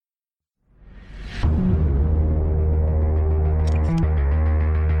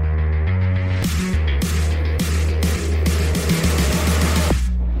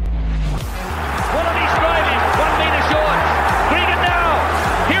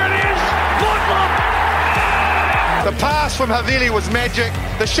pass from Havili was magic.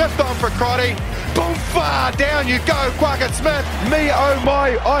 The shift on for Crotty. Boom, far down you go, Quackett Smith. Me, oh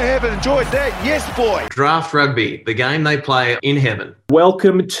my, I have enjoyed that. Yes, boy. Draft Rugby, the game they play in heaven.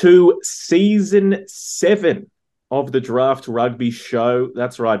 Welcome to Season 7 of the Draft Rugby Show.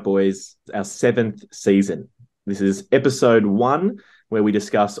 That's right, boys. Our 7th season. This is Episode 1, where we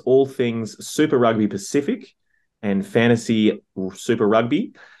discuss all things Super Rugby Pacific and Fantasy Super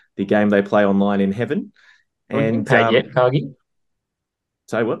Rugby, the game they play online in heaven. And paid yet, Cargie?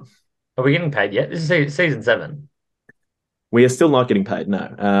 Say what? Are we getting paid yet? This is Season 7. We are still not getting paid,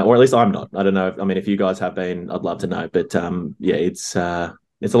 no. Or at least I'm not. I don't know. I mean, if you guys have been, I'd love to know. But yeah, it's a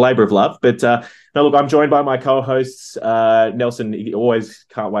labour of love. But no, look, I'm joined by my co-hosts. Nelson, he always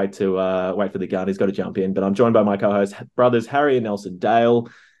can't wait to wait for the gun. He's got to jump in. But I'm joined by my co-hosts, brothers Harry and Nelson Dale,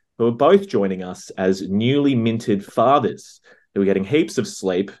 who are both joining us as newly minted fathers who are getting heaps of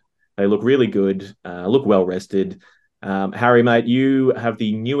sleep. They look really good, look well-rested. Harry, mate, you have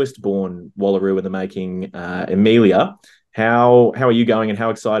the newest born Wallaroo in the making, Amelia. How are you going and how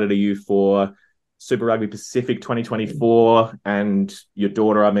excited are you for Super Rugby Pacific 2024 and your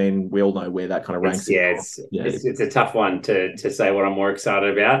daughter? I mean, we all know where that kind of ranks. It's a tough one to say what I'm more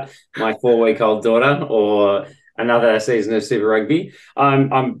excited about. My 4-week-old daughter or another season of Super Rugby.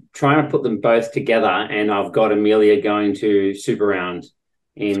 I'm trying to put them both together, and I've got Amelia going to Super Round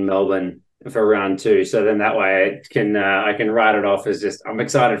in Melbourne for round 2. So then that way I can write it off as just I'm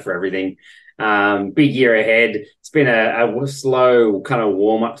excited for everything. Big year ahead. It's been a slow kind of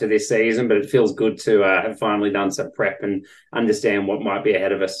warm up to this season, but it feels good to have finally done some prep and understand what might be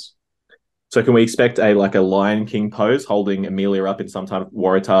ahead of us. So can we expect a Lion King pose holding Amelia up in some type of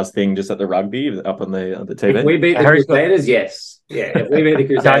Waratahs thing just at the rugby up on the TV? If we beat the Crusaders, yes. Yeah, if we beat the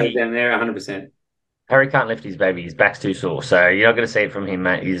Crusaders down there, 100%. Harry can't lift his baby. His back's too sore. So you're not going to see it from him,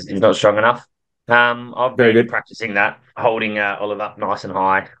 mate. He's not strong enough. I've been practicing that, holding Olive up nice and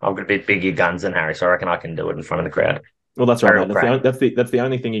high. I've got a bit bigger guns than Harry, so I reckon I can do it in front of the crowd. Well, that's right, mate. That's the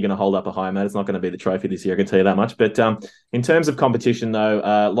only thing you're going to hold up a high, mate. It's not going to be the trophy this year, I can tell you that much. But in terms of competition,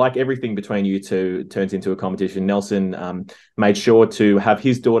 though, like everything between you two turns into a competition, Nelson made sure to have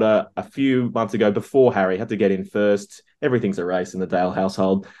his daughter a few months ago before Harry had to get in first. Everything's a race in the Dale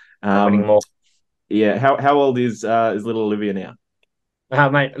household. More. Yeah, how old is little Olivia now?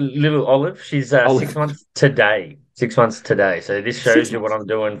 Mate, little Olive, she's 6 months today. 6 months today. So this shows you what I'm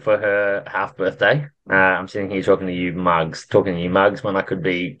doing for her half birthday. I'm sitting here talking to you mugs when I could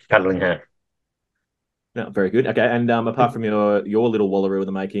be cuddling her. No, very good. Okay, and apart from your little Wallaroo in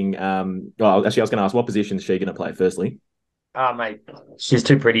the making, actually, I was going to ask, what position is she going to play? Firstly, mate, she's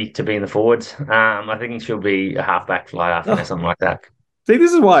too pretty to be in the forwards. I think she'll be a halfback, fly half, or something like that. See,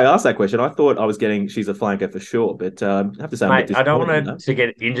 this is why I asked that question. I thought I was getting she's a flanker for sure, but I have to say, mate, I don't want her to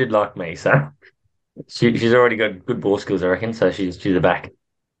get injured like me. So she's already got good ball skills, I reckon. So she's a back.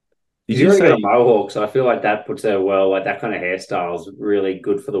 She's already got a mohawk, so I feel like that puts her well. Like that kind of hairstyle is really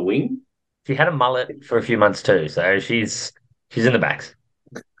good for the wing. She had a mullet for a few months too, so she's in the backs.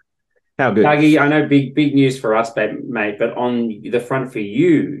 How good, Dougie? I know big news for us, mate. But on the front for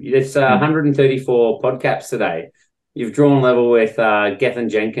you, it's 134 podcasts today. You've drawn level with Gethin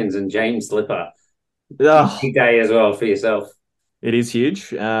Jenkins and James Slipper. Big day as well for yourself. It is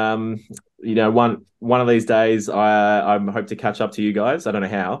huge. One of these days, I hope to catch up to you guys. I don't know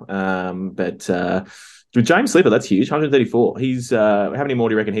how, but with James Slipper, that's huge. 134. He's how many more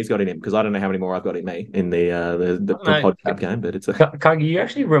do you reckon he's got in him? Because I don't know how many more I've got in me in the podcast game. But it's Kagi, you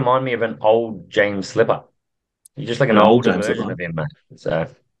actually remind me of an old James Slipper. You're just like an older version Slipper of him, mate. So.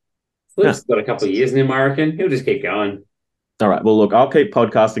 Slipper's got a couple of years in him, I reckon. He'll just keep going. All right. Well, look, I'll keep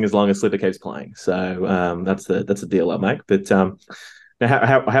podcasting as long as Slipper keeps playing. So that's the deal I'll make. But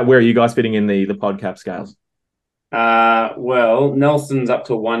how where are you guys fitting in the podcast scales? Well, Nelson's up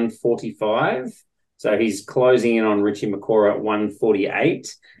to 145. So he's closing in on Richie McCaw at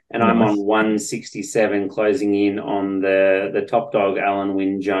 148. And nice. I'm on 167, closing in on the top dog, Alan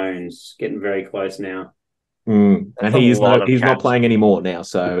Wynne Jones. Getting very close now. And he's not playing anymore now,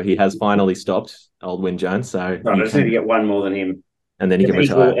 so he has finally stopped, old Wynne Jones. So I just need to get one more than him, and then he can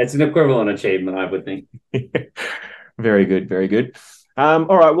retire. It's an equivalent achievement, I would think. Very good, very good. All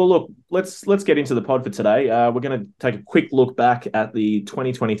right, well, look, let's get into the pod for today. We're going to take a quick look back at the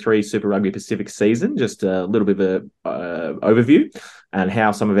 2023 Super Rugby Pacific season, just a little bit of an overview, and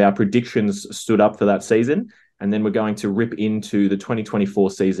how some of our predictions stood up for that season, and then we're going to rip into the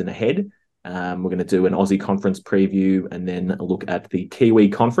 2024 season ahead. We're going to do an Aussie conference preview and then a look at the Kiwi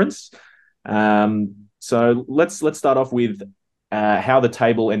conference. So let's start off with how the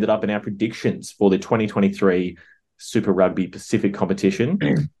table ended up in our predictions for the 2023 Super Rugby Pacific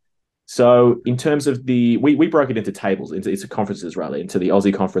competition. So in terms of we broke it into tables, into conferences rather, into the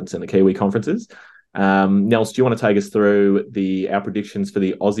Aussie conference and the Kiwi conferences. Nels, do you want to take us through our predictions for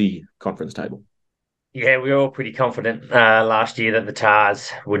the Aussie conference table? Yeah, we were all pretty confident last year that the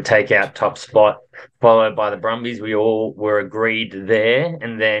Tars would take out top spot, followed by the Brumbies. We all were agreed there.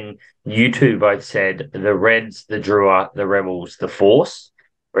 And then you two both said the Reds, the Drua, the Rebels, the Force,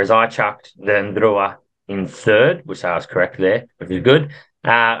 whereas I chucked the Drua in third, which I was correct there, which is good.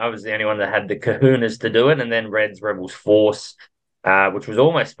 I was the only one that had the kahunas to do it. And then Reds, Rebels, Force, which was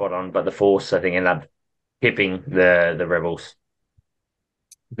almost spot on, but the Force, I think, ended up pipping the Rebels.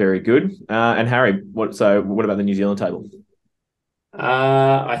 Very good. And Harry, what about the New Zealand table?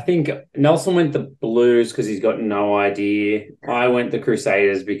 I think Nelson went the Blues because he's got no idea. I went the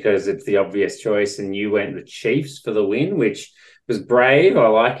Crusaders because it's the obvious choice, and you went the Chiefs for the win, which was brave. I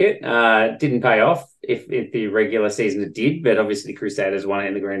like it. Didn't pay off if the regular season it did, but obviously Crusaders won it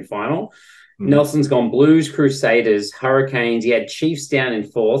in the grand final. Nelson's gone Blues, Crusaders, Hurricanes. He had Chiefs down in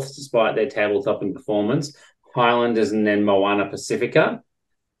fourth despite their table-topping performance. Highlanders and then Moana Pacifica.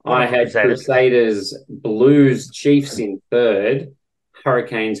 I had Crusaders, Blues, Chiefs in third,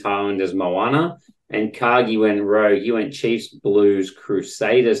 Hurricanes, Highlanders, Moana, and Cargie went rogue. You went Chiefs, Blues,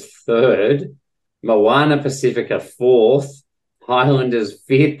 Crusaders third, Moana Pacifica fourth, Highlanders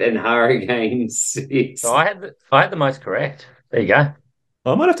fifth, and Hurricanes sixth. So I had the most correct. There you go.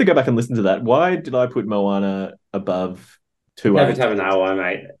 I might have to go back and listen to that. Why did I put Moana above 2 Tavatavanawa,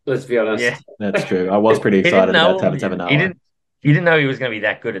 mate. Let's be honest. Yeah, that's true. I was pretty excited about Tavatavanawa. You didn't know he was going to be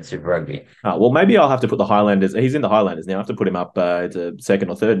that good at Super Rugby. Oh, well, maybe I'll have to put the Highlanders. He's in the Highlanders now. I have to put him up to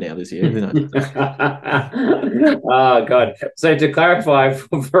second or third now this year. Who knows? Oh, God. So to clarify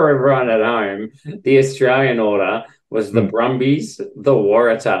for everyone at home, the Australian order was the Brumbies, the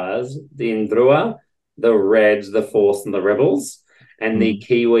Waratahs, the Indrua, the Reds, the Force, and the Rebels. And the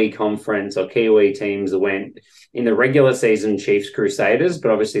Kiwi conference or Kiwi teams went in the regular season Chiefs Crusaders,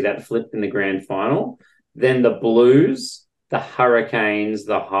 but obviously that flipped in the grand final. Then the Blues, the Hurricanes,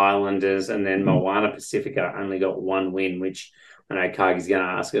 the Highlanders, and then Moana Pacifica only got one win, which I know Cargie's going to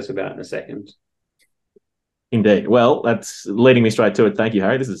ask us about in a second. Indeed. Well, that's leading me straight to it. Thank you,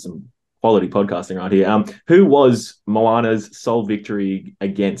 Harry. This is some quality podcasting right here. Who was Moana's sole victory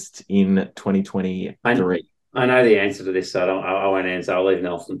against in 2023? I know the answer to this, so I won't answer. I'll leave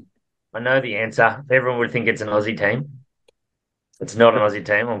Nelson. I know the answer. Everyone would think it's an Aussie team. It's not an Aussie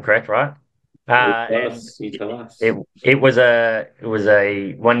team. I'm correct, right? You tell us. It was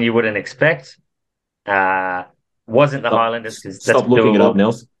a one you wouldn't expect. Wasn't the Highlanders? Because stop looking it up,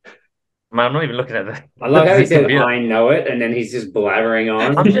 Nelson. I'm not even looking at that. I love how he said, "I know it," and then he's just blabbering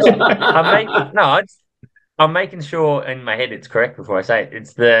on. I'm making sure in my head it's correct before I say it.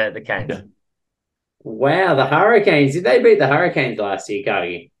 It's the Canes. Yeah. Wow, the Hurricanes. Did they beat the Hurricanes last year,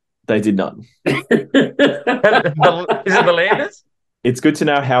 Cargie? They did not. Is it the Landers? It's good to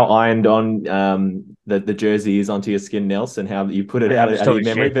know how ironed on the jersey is onto your skin, Nelson, how you put it out of your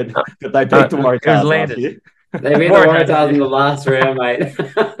memory, but they beat the Waratahs last year. They beat the Waratahs in the last round, mate.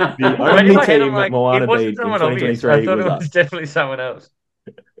 The only team that Moana beat in 2023 I thought it was definitely someone else.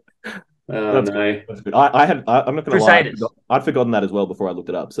 Oh, no. I'm not going to lie. I'd forgotten that as well before I looked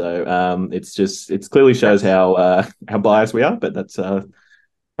it up. So it clearly shows how biased we are, but that's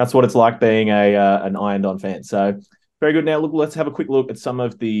what it's like being an ironed-on fan. So very good. Now, look, let's have a quick look at some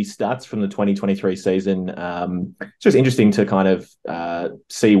of the stats from the 2023 season. It's just interesting to kind of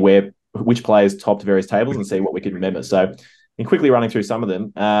see which players topped various tables and see what we can remember. So in quickly running through some of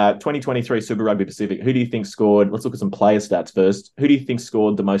them, 2023 Super Rugby Pacific, who do you think scored? Let's look at some player stats first. Who do you think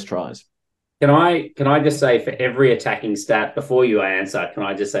scored the most tries? Can I just say for every attacking stat, before you answer, can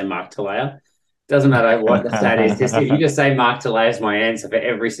I just say Mark Talea? Doesn't matter what the stat is. Just if you just say Mark Talea is my answer for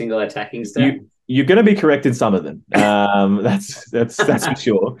every single attacking stat. You're going to be correct in some of them. That's for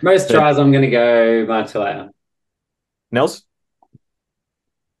sure. Most tries, I'm going to go Mark Talea. Nels?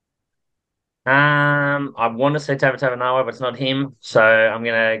 I want to say Tavatavanawa, but it's not him. So I'm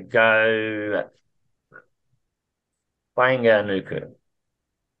going to go Fainganuku.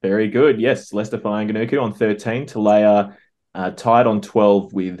 Very good. Yes, Lester Fainganuku on 13. Talea tied on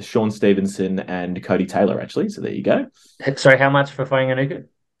 12 with Sean Stevenson and Cody Taylor, actually. So there you go. Sorry, how much for Fainganuku?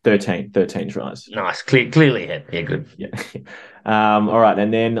 13 tries. Nice. Clearly hit. Yeah, good. Yeah. All right.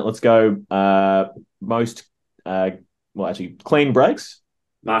 And then let's go most, clean breaks.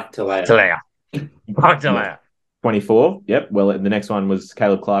 Mark Talea. Mark Talea. 24. Yep. Well, the next one was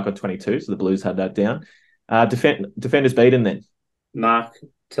Caleb Clark on 22. So the Blues had that down. Defenders beaten then. Mark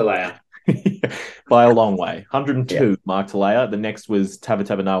Talea. By a long way. 102, Mark Talea. The next was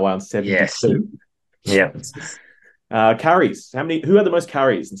Tavatavanawa on 72. Yes. Yeah. Carries. Who had the most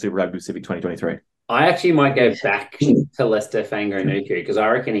carries in Super Rugby Pacific 2023? I actually might go back to Lester Fanganuku because I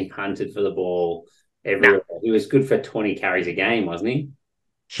reckon he hunted for the ball everywhere. He was good for 20 carries a game, wasn't he?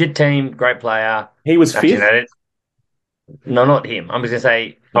 Shit team, great player. He was fifth. No, not him. I'm just going to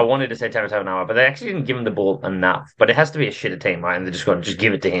say, I wanted to say Tavatavanawa, but they actually didn't give him the ball enough. But it has to be a shitter team, right? And they're just going to just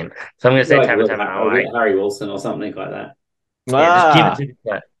give it to him. So I'm going to say Tavatavanawa. Harry Wilson or something like that. Yeah, just give it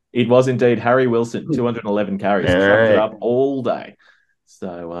to him. It was indeed Harry Wilson, 211 carries. Chucked it up all day.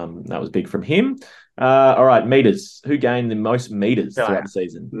 So that was big from him. All right, meters. Who gained the most meters throughout the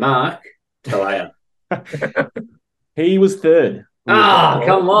season? Mark Talaya. He was third.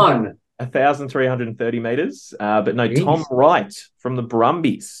 Come on. 1,330 meters. But no, Jeez. Tom Wright from the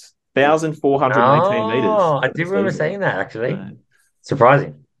Brumbies, 1,418 meters. Oh, I do remember saying that, actually.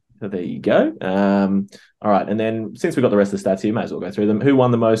 Surprising. So there you go. All right, and then since we've got the rest of the stats here, may as well go through them. Who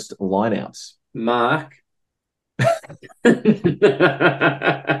won the most lineouts? Mark. No,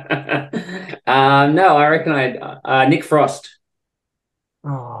 I reckon Nick Frost.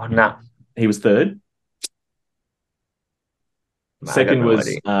 Oh, no. He was third. Second was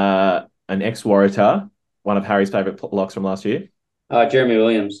an ex-Waratah, one of Harry's favourite locks from last year. Jeremy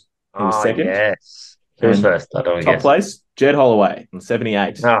Williams. He was second. Yes. Who was first? I don't Top place, Jed Holloway on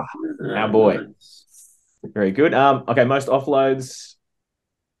 78. Oh. Our boy. Very good. Okay, most offloads.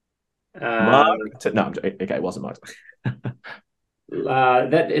 Mark. Okay, it wasn't Mark.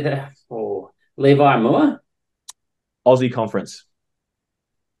 Levi Moore. Aussie Conference.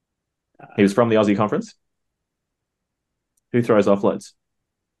 He was from the Aussie Conference. Who throws offloads?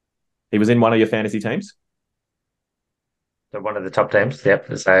 He was in one of your fantasy teams. So one of the top teams.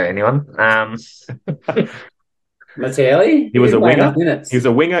 Yep. So anyone? Matteli? He was a winger. He was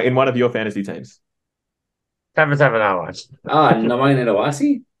a winger in one of your fantasy teams. Tavatavanawa. Namani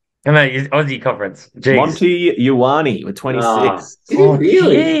Nawasi? No, Aussie Conference. Jeez. Monty Ioane with 26.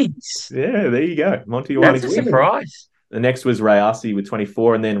 Really? Yeah, there you go. Monty Ioane. That's a surprise. The next was Rayasi with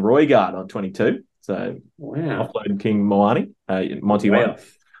 24, and then Roygard on 22. So offload King Moani, Monty Ioane.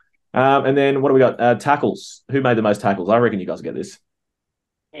 And then what do we got? Tackles. Who made the most tackles? I reckon you guys get this.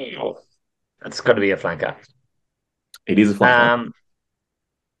 That's got to be a flanker. It is a flanker.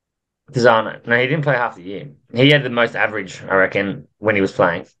 Zana. No, he didn't play half the year. He had the most average, I reckon, when he was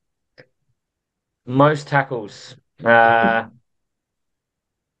playing. Most tackles.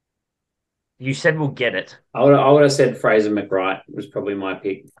 You said we'll get it. I would have said Fraser McWright was probably my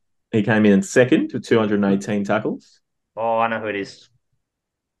pick. He came in second with 218 tackles. Oh, I know who it is.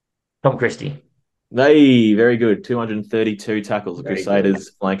 Tom Christie. Hey, very good. 232 tackles. The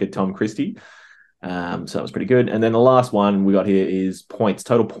Crusaders flanker Tom Christie. So that was pretty good. And then the last one we got here is points.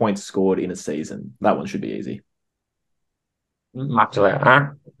 Total points scored in a season. That one should be easy. Much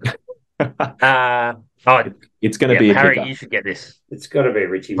huh? It's going to be a Harry, kicker. you should get this. It's got to be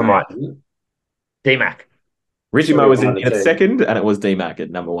Richie Moe. D-Mac. Richie Moe was in at second, and it was D-Mac at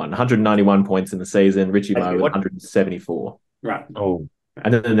number one. 191 points in the season. Richie Moe was 174. Right. Oh.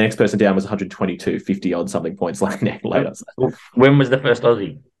 And then the next person down was 122, 50-odd something points later. When was the first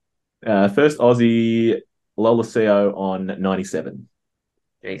Aussie? First Aussie, Lolaseo on 97.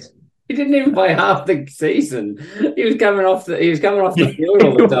 Jeez. He didn't even play half the season. He was coming off the field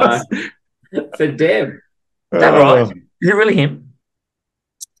all the time. For Deb. Is that right? Is it really him?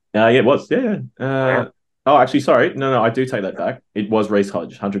 Yeah, it was. Yeah. Actually, sorry. No, I do take that back. It was Reece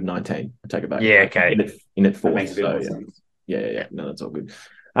Hodge, 119. I take it back. Yeah, okay. In at fourth. Makes a bit more sense. Yeah. No, that's all good.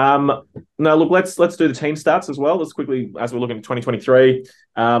 Now, look, let's do the team stats as well. Let's quickly, as we're looking at 2023,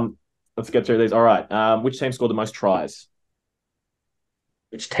 let's get through these. All right. Which team scored the most tries?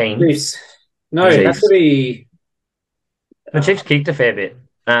 Which team? Chiefs. No, it has to be... The Chiefs kicked a fair bit.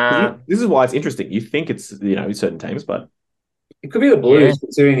 This is why it's interesting. You think it's, certain teams, but... It could be the Blues,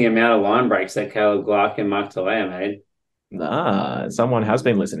 considering the amount of line breaks that Caleb Clark and Mark Talea made. Nah, someone has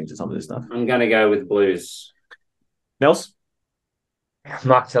been listening to some of this stuff. I'm going to go with Blues. Nels?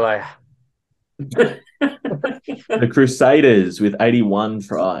 Mark Talea. The Crusaders with 81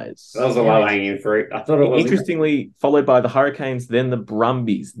 tries. That was a low-hanging fruit. I thought it was... Interestingly, followed by the Hurricanes, then the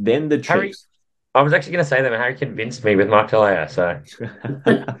Brumbies, then the Chiefs. I was actually going to say that, and Harry convinced me with Mark Talea, so...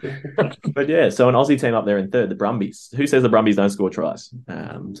 But yeah, so an Aussie team up there in third, the Brumbies. Who says the Brumbies don't score tries?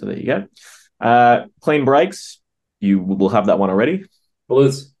 So there you go. Clean breaks, you will have that one already.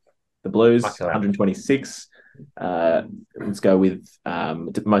 Blues. The Blues, 126. Let's go with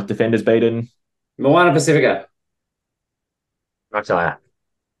most defenders beaten. Moana Pacifica. Mark Talea.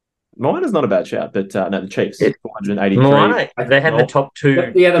 Moana's not a bad shout, but no, the Chiefs, 483. Moana, they had the top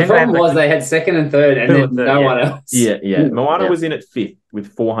two. Yeah, the problem was they had second and third, and then no one else. Yeah. Moana was in at fifth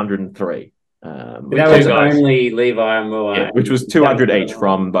with 403. That was only Levi and Moore. Yeah, which was 200 each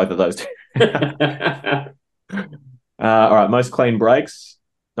from both of those two. All right, most clean breaks.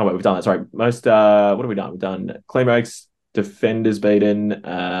 Oh, wait, we've done that. Sorry. Most, what have we done? We've done clean breaks, defenders beaten,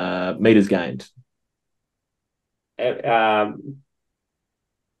 meters gained. I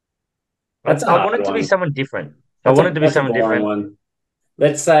want it to be someone different. I want it to be someone different. One.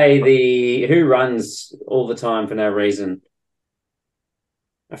 Let's say who runs all the time for no reason.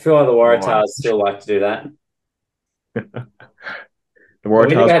 I feel like the Waratahs still like to do that. The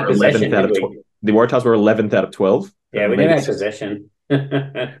Waratahs were 11th out of 12. The Waratahs were 11th out of 12. Yeah, we never had possession. All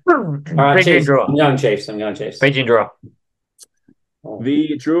right, Chiefs. I'm going Chiefs. PG and draw.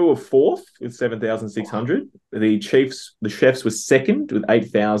 The Drew were fourth with 7,600. The Chefs were second with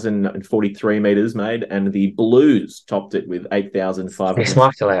 8,043 meters made, and the Blues topped it with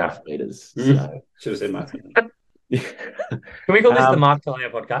 8,500 meters. So. Should have said Mark. Can we call this the Mark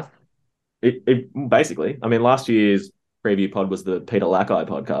Talea podcast? It basically. I mean, last year's preview pod was the Peter Lackey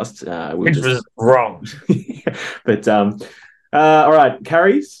podcast, which was wrong. But all right,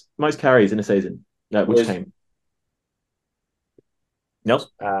 most carries in a season. No, which team?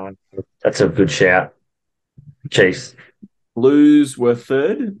 Nels? That's a good shout. Chiefs. Blues were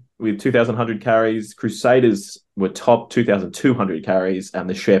third with 2,100 carries. Crusaders were top, 2,200 carries, and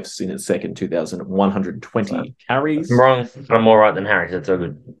the Chefs in its second, 2,120 carries. I'm wrong. I'm more right than Harry. That's all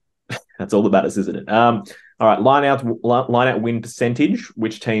good. That's all that matters, isn't it? All right, line out win percentage.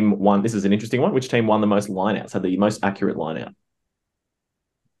 Which team won? This is an interesting one. Which team won the most line outs? Had the most accurate line out?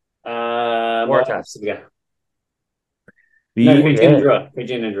 Waratahs. Yeah. Fiji and draw.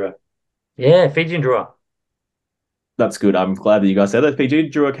 Yeah, Fiji and draw. That's good. I'm glad that you guys said that. Fiji and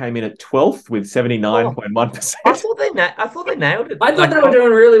draw came in at 12th with 79.1%. I thought they nailed it. I thought they were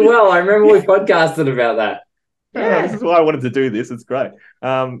doing really well. I remember we podcasted about that. Yeah, this is why I wanted to do this. It's great.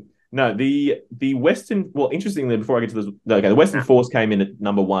 No, the Western. Well, interestingly, before I get to this, the Western Force came in at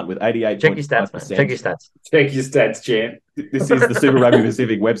number one with 88.5%. Check your stats, man. Check your stats, champ. This is the Super Rugby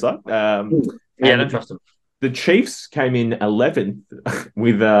Pacific website. Don't trust them. The Chiefs came in 11th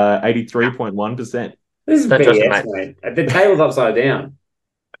with 83.1%. This is BS, mate. The table's upside down.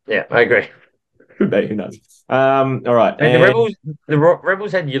 Yeah, I agree. Could be. Who knows? All right. And the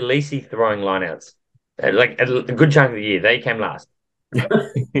Rebels had Ulysses throwing lineouts. Like a good chunk of the year. They came last.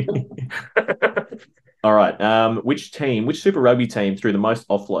 All right. Which Super Rugby team threw the most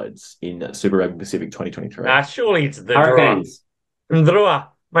offloads in Super Rugby Pacific 2023? Surely it's the Hurricanes. Drua.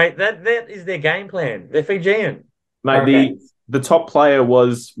 Mate, that is their game plan. They're Fijian. Mate, the top player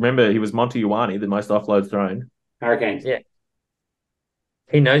was, remember, he was Monty Ioane, the most offloads thrown. Hurricanes. Yeah.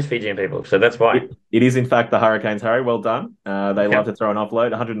 He knows Fijian people, so that's why. It is, in fact, the Hurricanes, Harry. Well done. They love to throw an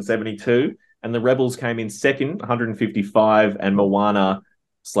offload, 172. And the Rebels came in second, 155. And Moana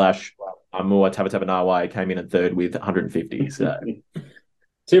 / Amua Tavatavanawa came in at third with 150. So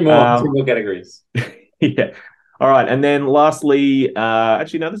two more categories. Yeah. All right, and then lastly,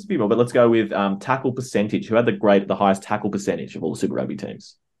 actually, no, there's a few more, but let's go with tackle percentage. Who had the highest tackle percentage of all the Super Rugby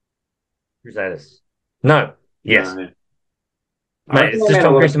teams? Crusaders. No. Yes. No. Mate, it's just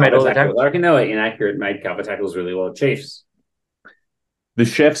Tom Christian made all the tackles. I reckon they were inaccurate, made cover tackles really well. Chiefs. The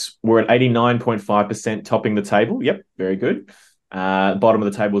Chefs were at 89.5%, topping the table. Yep, very good. Bottom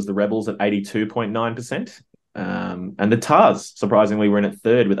of the table was the Rebels at 82.9%. And the Tars, surprisingly, were in at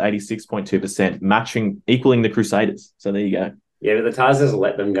third with 86.2%, equaling the Crusaders. So there you go. Yeah, but the Tars just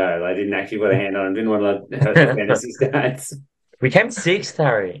let them go. They didn't actually put a hand on them. Didn't want to hurt the fantasy stats. We came sixth,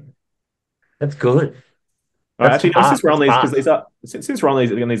 Harry. That's good. Actually, no, since we're on these, because these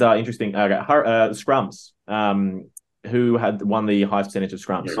are interesting. Okay, scrums. Who had won the highest percentage of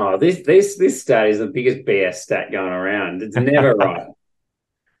scrums? Oh, this stat is the biggest BS stat going around. It's never right.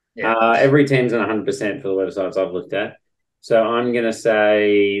 Yeah. Every team's on 100% for the websites I've looked at. So I'm going to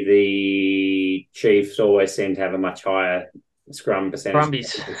say the Chiefs always seem to have a much higher scrum percentage.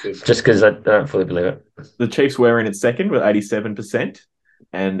 Brumbies, just because I don't fully believe it. The Chiefs were in at second with 87%,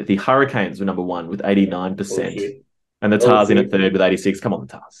 and the Hurricanes were number one with 89%. And the Tars in at third with 86%. Come on, the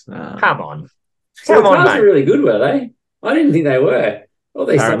Tars. Come on. So the Tars are really good, were they? I didn't think they were.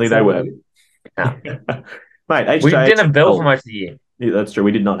 Apparently they were. No. Mate, HJ, we didn't have Bell for most of the year. Yeah, that's true.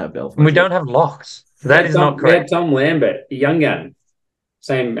 We did not have Bell. We don't have locks. That is not correct. We had Tom Lambert, a young gun.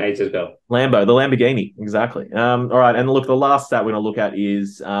 Same age as Bell. Lambo, the Lamborghini. Exactly. All right. And look, the last stat we're going to look at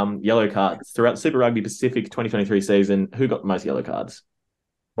is yellow cards. Throughout Super Rugby Pacific 2023 season, who got the most yellow cards?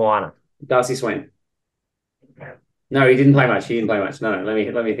 Moana. Darcy Swain. No, he didn't play much. No, let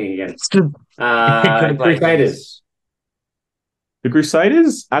me think again. Crusaders. The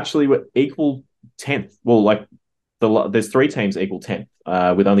Crusaders actually were equal 10th. Well, there's three teams equal 10th.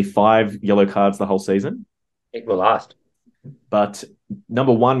 with only 5 yellow cards the whole season. It will last. But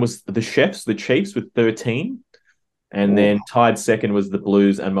number 1 was the Chiefs with 13. And then tied second was the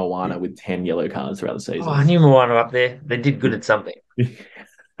Blues and Moana with 10 yellow cards throughout the season. Oh, I knew Moana up there. They did good at something.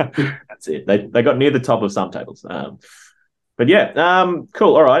 That's it. They got near the top of some tables. But yeah,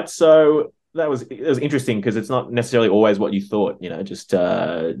 cool. All right. So it was interesting because it's not necessarily always what you thought, just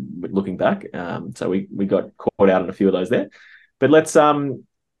looking back. So we got caught out on a few of those there. But let's now,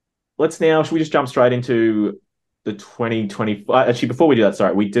 should we just jump straight into the 2025? Actually, before we do that,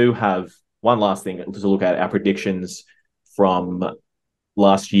 sorry, we do have one last thing to look at, our predictions from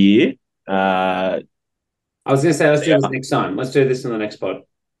last year. I was going to say, let's do this next time. Let's do this in the next pod.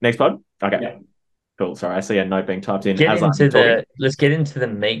 Next pod? Okay. Yeah. Cool. Sorry, I see a note being typed in. Let's get into the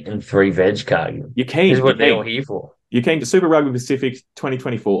meat and 3 veg card. You can. This is what they're all here for. You came to Super Rugby Pacific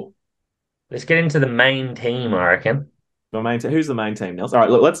 2024. Let's get into the main team, I reckon. Who's the main team, Nels? All right,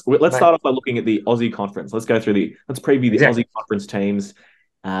 let's start off by looking at the Aussie Conference. Let's preview the Aussie Conference teams.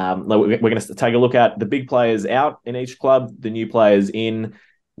 We're going to take a look at the big players out in each club, the new players in,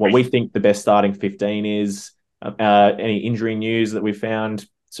 what we think the best starting 15 is, any injury news that we found,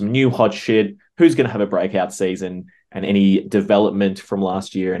 some new hot shit, who's going to have a breakout season, and any development from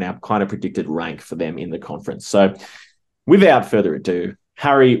last year and our kind of predicted rank for them in the conference. So without further ado,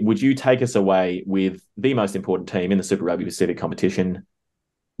 Harry, would you take us away with the most important team in the Super Rugby Pacific competition,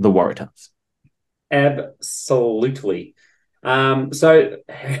 the Waratahs? Absolutely. So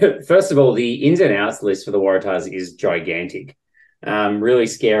first of all, the ins and outs list for the Waratahs is gigantic. Really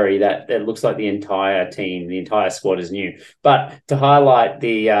scary that it looks like the entire team, the entire squad is new. But to highlight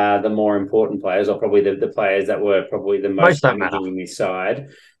the more important players, or probably the players that were probably the most damaging in this side,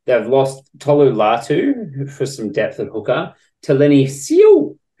 they've lost Tolu Latu for some depth at hooker, Teleni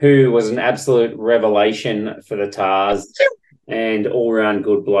Siu, who was an absolute revelation for the Tars and all-round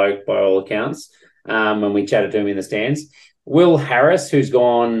good bloke by all accounts when we chatted to him in the stands. Will Harris, who's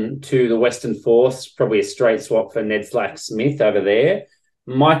gone to the Western Force, probably a straight swap for Ned Slack-Smith over there.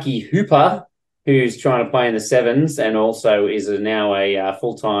 Mikey Hooper, who's trying to play in the sevens and also is now a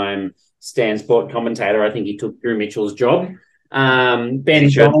full-time Stan Sport commentator. I think he took Drew Mitchell's job. Ben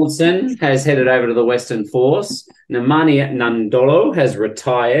Donaldson has headed over to the Western Force. Namani Nandolo has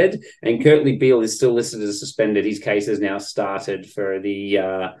retired, and Kirtley Beale is still listed as suspended. His case has now started for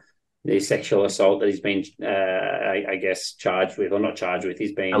the sexual assault that he's been, I guess, charged with, or not charged with.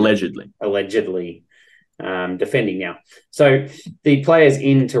 He's been allegedly defending now. So the players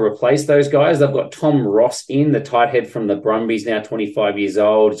in to replace those guys, they've got Tom Ross in, the tight head from the Brumbies, now 25 years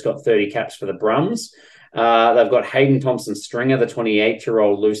old. He's got 30 caps for the Brums. They've got Hayden Thompson-Stringer, the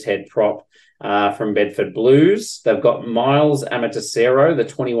 28-year-old loose head prop from Bedford Blues. They've got Miles Amatisero, the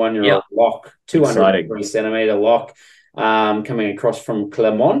 21-year-old lock, 203 centimetre lock, coming across from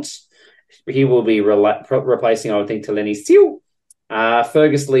Clermont. He will be replacing, I would think, Teleni Siu.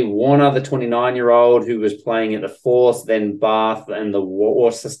 Fergus Lee Warner, the 29-year-old, who was playing at the Force, then Bath and the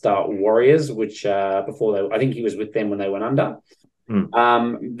Worcester Warriors, which I think he was with them when they went under.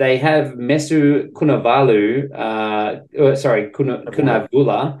 They have Mesu Kunavula,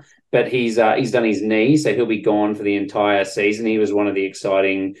 but he's done his knee, so he'll be gone for the entire season. He was one of the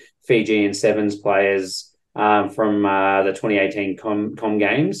exciting Fijian Sevens players from the 2018 Com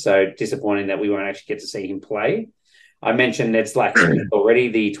Games, so disappointing that we won't actually get to see him play. I mentioned Ned Slack-Smith already,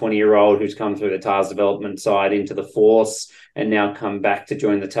 the 20-year-old who's come through the TARS development side into the Force and now come back to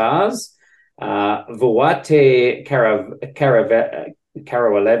join the TARS. Vuate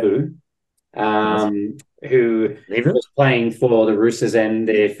Karawalebu, who was playing for the Roosters and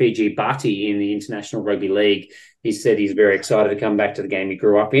their Fiji Bati in the International Rugby League. He said he's very excited to come back to the game he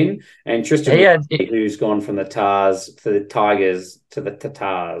grew up in. And Tristan, who's gone from the TARS to the Tigers to the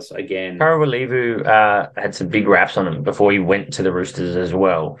Tatars again. Karawalebu had some big raps on him before he went to the Roosters as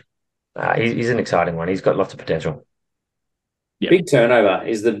well. He's an exciting one. He's got lots of potential. Yep. Big turnover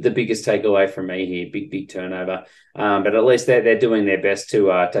is the biggest takeaway from me here. Big turnover. But at least they're doing their best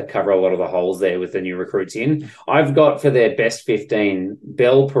to cover a lot of the holes there with the new recruits in. I've got for their best 15,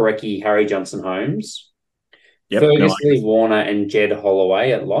 Bell, Parecki, Harry Johnson-Holmes, Fergus Lee Warner and Jed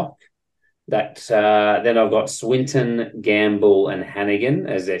Holloway at lock. Then I've got Swinton, Gamble and Hannigan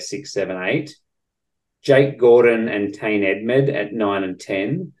as their 6, 7, 8. Jake Gordon and Tane Edmed at 9 and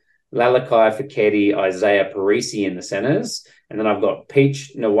 10. Lalakai Feketi, Isaiah Parisi in the centres. And then I've got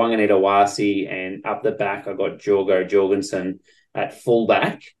Peach, Nwanganitawasi, and up the back I've got Jorgo Jorgensen at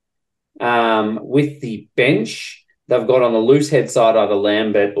fullback. With the bench, they've got on the loose head side either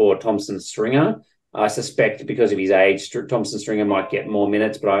Lambert or Thompson-Stringer. I suspect because of his age, Thompson-Stringer might get more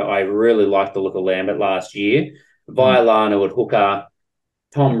minutes, but I really liked the look of Lambert last year. Violano at hooker,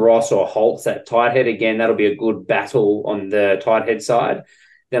 Tom Ross or Holtz at tight head. Again, that'll be a good battle on the tight head side.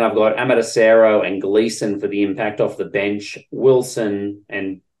 Then I've got Amatosero and Gleeson for the impact off the bench, Wilson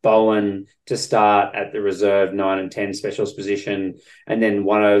and Bowen to start at the reserve 9 and 10 specialist position, and then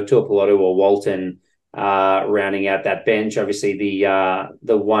Tuipulotu or Walton rounding out that bench. Obviously,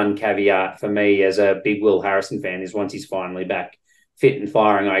 the one caveat for me as a big Will Harrison fan is once he's finally back fit and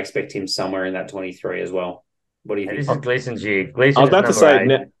firing, I expect him somewhere in that 23 as well. What do you think? This is Gleeson's year. I was about to say,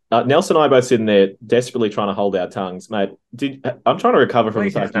 Nelson and I both sitting there desperately trying to hold our tongues, mate. I'm trying to recover from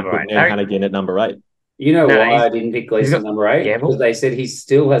the fact you put Ned Hannigan at number 8. You know why I didn't pick Gleeson number 8? Because they said he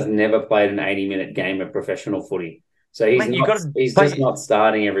still has never played an 80-minute game of professional footy. So he's just not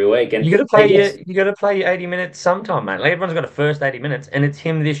starting every week. And you got to play your 80 minutes sometime, mate. Like everyone's got a first 80 minutes, and it's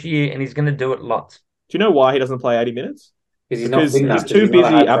him this year, and he's going to do it lots. Do you know why he doesn't play 80 minutes? Because he's too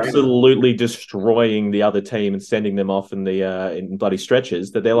busy absolutely destroying the other team and sending them off in bloody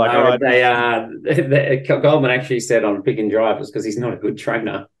stretches that they're like, all right. Goldman actually said on Pick and Drive was because he's not a good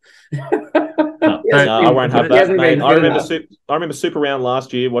trainer. I won't have that, mate. I remember Super Round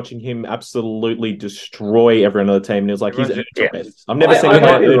last year watching him absolutely destroy every other team, and it was like, he's earned your best. I've never seen him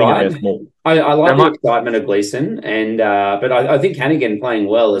earning your best more. I like the excitement of Gleeson, and but I think Hannigan playing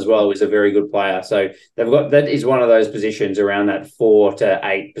well as well is a very good player. So that is one of those positions around that 4 to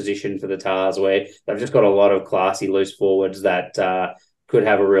 8 position for the Tars where they've just got a lot of classy loose forwards that could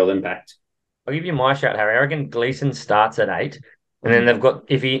have a real impact. I'll give you my shout, Harry. I reckon Gleeson starts at 8. And then they've got,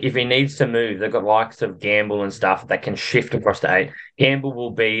 if he needs to move, they've got likes of Gamble and stuff that can shift across to 8. Gamble will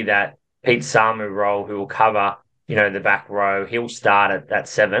be that Pete Samu role who will cover, the back row. He'll start at that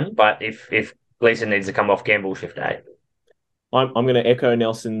 7. But if Gleeson needs to come off, Gamble will shift to 8. I'm going to echo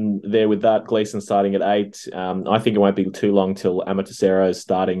Nelson there with that. Gleeson starting at 8. I think it won't be too long till Amatosero is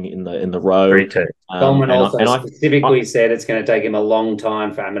starting in the row. 3-2. Coleman specifically said it's going to take him a long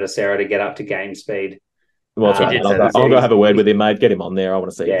time for Amatosero to get up to game speed. Well, I'll go have a word with him, mate. Get him on there. I want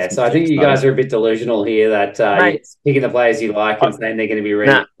to see. Yeah, so I think you guys are a bit delusional here that you're picking the players you like and saying they're going to be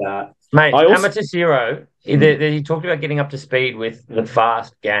ready to start. Mate, Amatosero, he talked about getting up to speed with the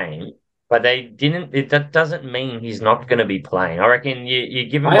fast game, but they didn't. That doesn't mean he's not going to be playing. I reckon you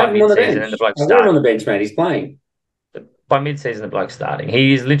give him by mid-season and the bloke starting. On the bench, mate. He's playing. By mid-season, the bloke starting.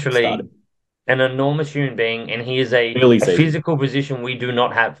 He is literally an enormous human being, and he is a physical position we do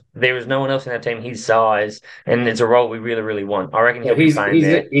not have. There is no one else in our team his size, and it's a role we really, really want. I reckon he's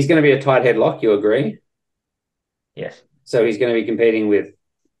going to be a tight head lock. You agree? Yes. So he's going to be competing with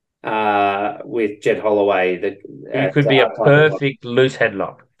Jed Holloway. He could be a perfect loose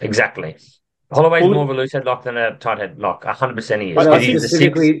headlock. Exactly. Holloway's more of a loose headlock than a tight headlock. 100% he is.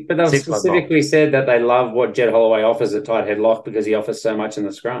 But they've specifically said that they love what Jed Holloway offers at tight headlock because he offers so much in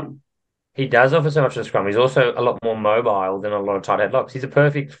the scrum. He does offer so much in the scrum. He's also a lot more mobile than a lot of tight headlocks. He's a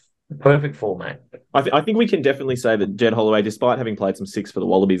perfect format. I think we can definitely say that Jed Holloway, despite having played some 6 for the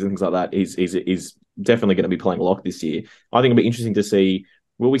Wallabies and things like that, is definitely going to be playing lock this year. I think it'll be interesting to see.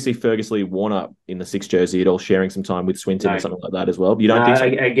 Will we see Fergus Lee Warner in the 6 jersey at all, sharing some time with Swinton or something like that as well? You don't think so?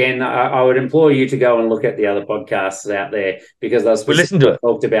 Again, I would implore you to go and look at the other podcasts out there because they've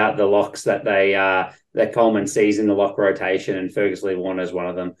talked about the locks that that Coleman sees in the lock rotation, and Fergus Lee Warner is one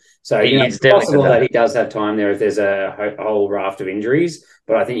of them. So it's possible that he does have time there if there's a whole raft of injuries,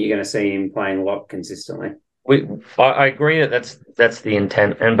 but I think you're going to see him playing lock consistently. I agree that's the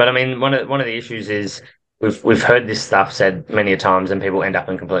intent, but I mean one of the issues is. We've heard this stuff said many a times, and people end up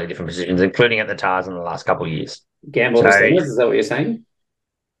in completely different positions, including at the Tars in the last couple of years. Gamble is that what you're saying?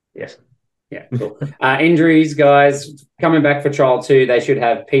 Yes. Yeah, cool. Injuries, guys, coming back for trial 2, they should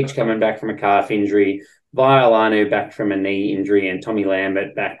have Peach coming back from a calf injury, Violanu back from a knee injury, and Tommy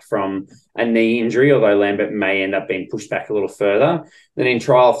Lambert back from a knee injury, although Lambert may end up being pushed back a little further. Then in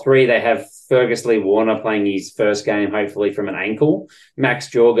trial 3, they have Fergus Lee Warner playing his first game, hopefully from an ankle. Max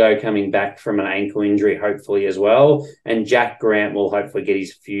Jorgo coming back from an ankle injury, hopefully as well. And Jack Grant will hopefully get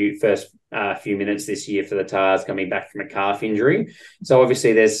his first few minutes this year for the Tars, coming back from a calf injury. So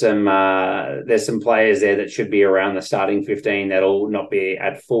obviously there's some players there that should be around the starting 15 that'll not be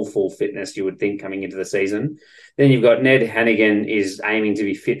at full fitness, you would think, coming into the season. Then you've got Ned Hannigan is aiming to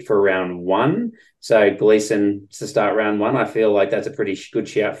be fit for round 1. So Gleeson to start round 1. I feel like that's a pretty good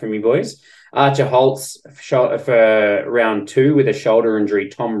shout from you boys. Archer Holtz for round 2 with a shoulder injury.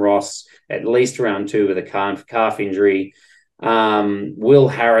 Tom Ross at least round 2 with a calf injury. Will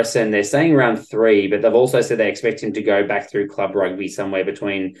Harrison, they're saying round 3, but they've also said they expect him to go back through club rugby somewhere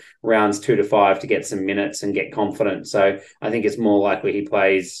between rounds 2 to 5 to get some minutes and get confident. So I think it's more likely he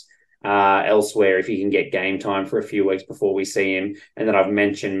plays elsewhere if he can get game time for a few weeks before we see him. And then I've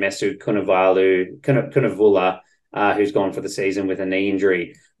mentioned Mesu Kunavula who's gone for the season with a knee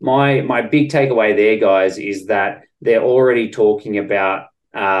injury. My big takeaway there, guys, is that they're already talking about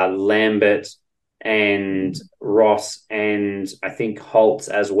Lambert and Ross and I think Holtz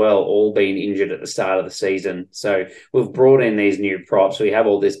as well, all being injured at the start of the season. So we've brought in these new props. We have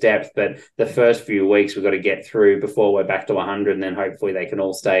all this depth, but the first few weeks we've got to get through before we're back to 100, and then hopefully they can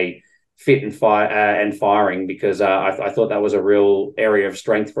all stay fit and firing, because I thought that was a real area of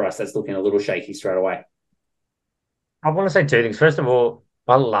strength for us that's looking a little shaky straight away. I want to say two things. First of all,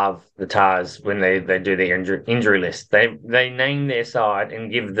 I love the Tars when they do their injury list. They name their side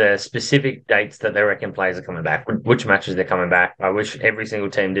and give the specific dates that they reckon players are coming back, which matches they're coming back. I wish every single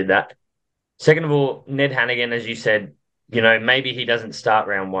team did that. Second of all, Ned Hannigan, as you said, maybe he doesn't start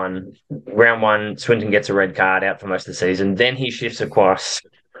round one. Round one, Swinton gets a red card out for most of the season. Then he shifts across.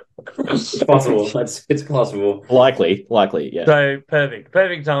 It's possible. It's possible. Likely, yeah. So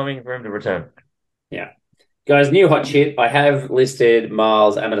perfect timing for him to return. Yeah. Guys, new hot shit. I have listed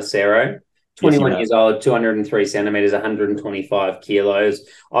Miles Amatosero, 21 years old, 203 centimeters, 125 kilos.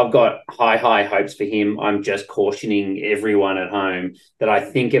 I've got high hopes for him. I'm just cautioning everyone at home that I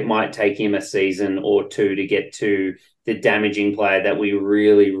think it might take him a season or two to get to the damaging player that we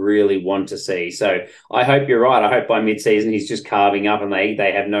really, really want to see. So I hope you're right. I hope by mid-season he's just carving up and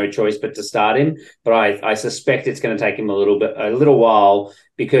they have no choice but to start him. But I suspect it's going to take him a little while,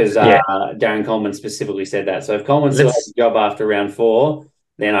 because Darren Coleman specifically said that. So if Coleman still has a job after round 4,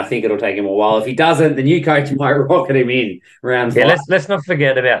 then I think it'll take him a while. If he doesn't, the new coach might rocket him in round 5. Let's not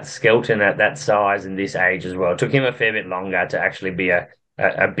forget about Skelton at that size and this age as well. It took him a fair bit longer to actually be a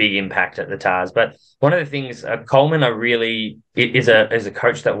big impact at the Tars. But one of the things, Coleman, is a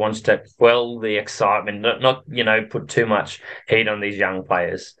coach that wants to quell the excitement, not put too much heat on these young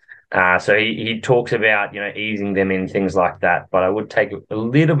players. So he talks about easing them in, things like that. But I would take a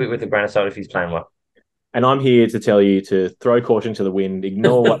little bit with a grain of salt if he's playing well. And I'm here to tell you to throw caution to the wind,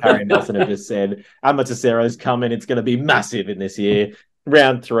 ignore what Harry and Nelson have just said. Amatosero's coming. It's going to be massive in this year.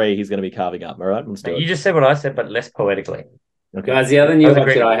 Round 3, he's going to be carving up. All right, you just said what I said, but less poetically. Okay. Guys, the other new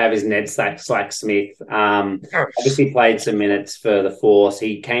option I have is Ned Slack-Smith. Obviously played some minutes for the Force.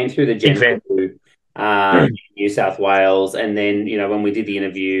 He came through the General New South Wales, and then when we did the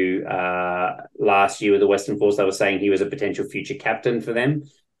interview last year with the Western Force, they were saying he was a potential future captain for them.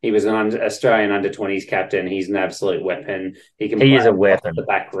 He was an Australian under-20s captain. He's an absolute weapon. He is a weapon. The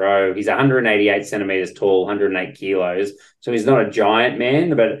back row. He's 188 centimeters tall, 108 kilos. So he's not a giant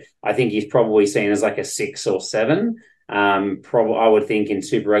man, but I think he's probably seen as like a 6 or 7. I would think in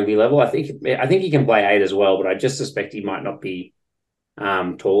Super Rugby level. I think he can play 8 as well, but I just suspect he might not be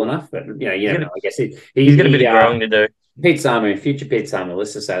tall enough. But I guess he's got a bit of growing to do. Future Pete Samu.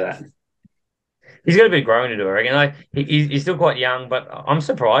 Let's just say that. He's got a bit of growing to do, I reckon. He's still quite young, but I'm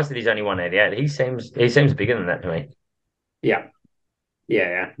surprised that he's only 188. He seems bigger than that to me. Yeah.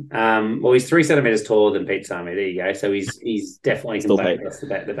 Well, he's 3 centimeters taller than Pete Samu. There you go. So he's definitely can play across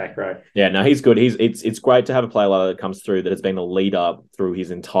the back row. Yeah, no, he's good. It's great to have a player like that comes through that has been a leader through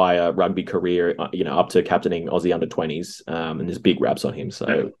his entire rugby career. Up to captaining Aussie under-20s, and there's big raps on him.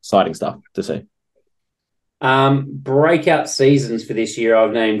 So exciting stuff to see. Breakout seasons for this year,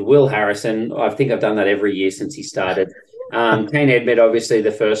 I've named Will Harrison. I think I've done that every year since he started. Kane Edmed, obviously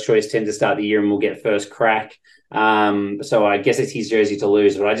the first choice, tend to start the year and will get first crack. So I guess it's his jersey to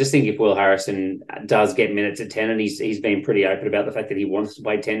lose. But I just think if Will Harrison does get minutes at 10, and he's been pretty open about the fact that he wants to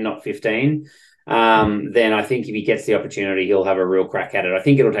play 10, not 15, then I think if he gets the opportunity, he'll have a real crack at it. I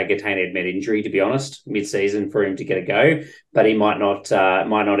think it'll take a Kane Edmed injury, to be honest, mid-season for him to get a go, but he might not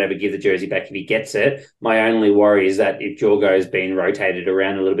ever give the jersey back if he gets it. My only worry is that if Jorgo's been rotated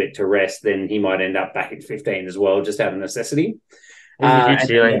around a little bit to rest, then he might end up back at 15 as well, just out of necessity. He's a huge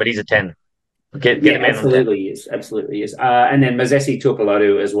ceiling, but he's a 10. Get him absolutely is. And then Mazesi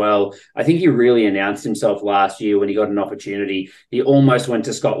Tuipulotu as well. I think he really announced himself last year when he got an opportunity. He almost went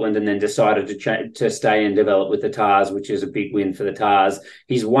to Scotland and then decided to stay and develop with the Tars, which is a big win for the Tars.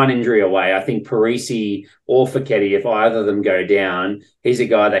 He's one injury away. I think Parisi or Fekete, if either of them go down, he's a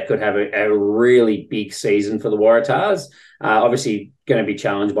guy that could have a really big season for the Waratahs. Obviously going to be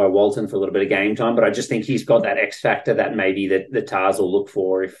challenged by Walton for a little bit of game time, but I just think he's got that X factor that maybe the Tars will look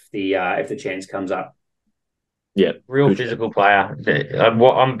for if the chance comes up. Yeah, real physical player. I'm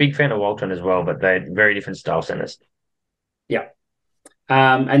a big fan of Walton as well, but they're very different style centers. Yeah.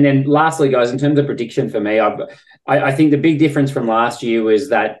 And then lastly, guys, in terms of prediction for me, I think the big difference from last year was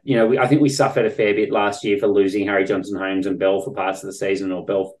that, I think we suffered a fair bit last year for losing Harry Johnson-Holmes and Bell for parts of the season, or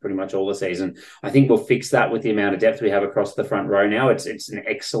Bell for pretty much all the season. I think we'll fix that with the amount of depth we have across the front row now. It's an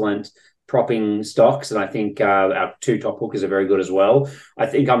excellent propping stocks, and I think our two top hookers are very good as well. I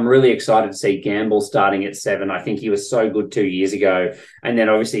think I'm really excited to see Gamble starting at 7. I think he was so good 2 years ago. And then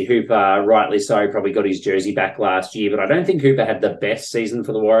obviously Hooper, rightly so, probably got his jersey back last year, but I don't think Hooper had the best season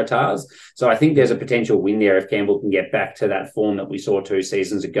for the Waratahs. So I think there's a potential win there if Gamble can get back to that form that we saw 2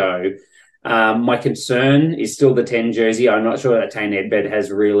 seasons ago. My concern is still the 10 jersey. I'm not sure that Tane Edbed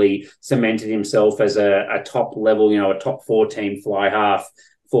has really cemented himself as a top level, a top 4 team fly half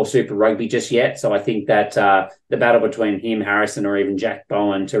for Super Rugby just yet. So I think that the battle between him, Harrison, or even Jack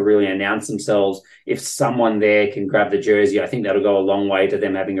Bowen to really announce themselves, if someone there can grab the jersey, I think that'll go a long way to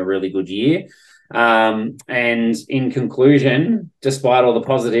them having a really good year. And in conclusion, despite all the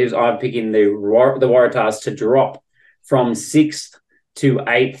positives, I'm picking the Waratahs to drop from 6th to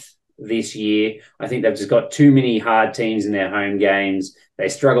 8th this year. I think they've just got too many hard teams in their home games. They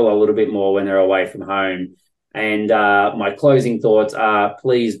struggle a little bit more when they're away from home. And my closing thoughts are,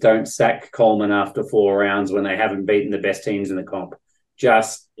 please don't sack Coleman after 4 rounds when they haven't beaten the best teams in the comp.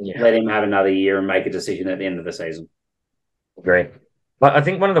 Just let him have another year and make a decision at the end of the season. Great. But I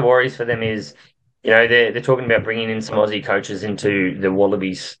think one of the worries for them is, they're talking about bringing in some Aussie coaches into the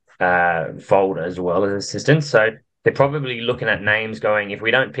Wallabies fold as well as assistants. So they're probably looking at names going, if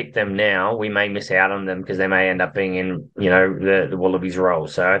we don't pick them now, we may miss out on them because they may end up being in, the Wallabies role.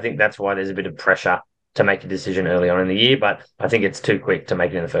 So I think that's why there's a bit of pressure to make a decision early on in the year, but I think it's too quick to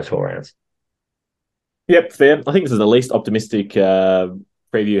make it in the first 4 rounds. Yep, fair. I think this is the least optimistic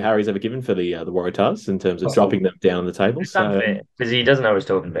preview Harry's ever given for the Waratahs in terms of dropping them down the table. It's unfair because he doesn't know what he's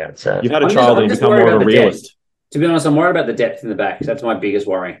talking about. So you've had a trial that you become more of a realist. Depth. To be honest, I'm worried about the depth in the back. That's my biggest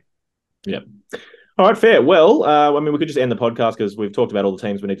worry. Yep. All right, fair. Well, we could just end the podcast because we've talked about all the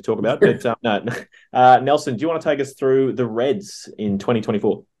teams we need to talk about. But no, Nelson, do you want to take us through the Reds in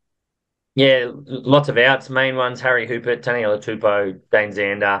 2024? Yeah, lots of outs. Main ones: Harry Hooper, Taniela Tupou, Dane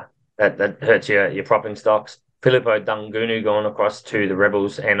Zander. That hurts your propping stocks. Filippo Dungunu going across to the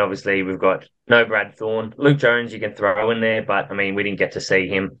Rebels, and obviously we've got no Brad Thorne. Luke Jones you can throw in there, but we didn't get to see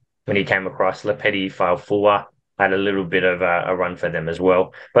him when he came across. Lepeti Faufua had a little bit of a run for them as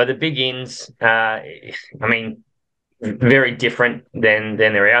well. But the big ins, very different than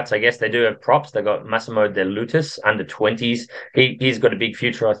their outs. I guess they do have props. They've got Massimo De Lutis, under 20s. He's got a big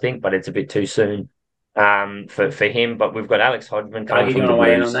future, I think, but it's a bit too soon for him. But we've got Alex Hodgman coming from the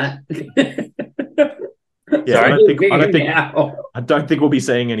Blues. On that? Yeah, I don't think we'll be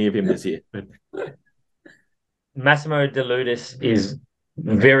seeing any of him this year. But Massimo De Lutis is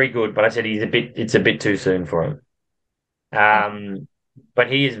very good, but I said it's a bit too soon for him. But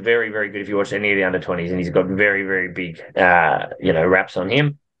he is very, very good if you watch any of the under-20s, and he's got very, very big, raps on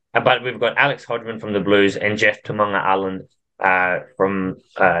him. But we've got Alex Hodgman from the Blues and Jeff Tumunga Allen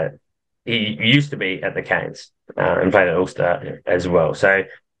he used to be at the Canes and played at Ulster as well. So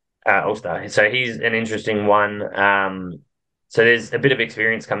Ulster. So he's an interesting one. So there's a bit of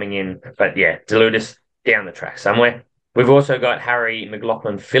experience coming in, but yeah, Deludis down the track somewhere. We've also got Harry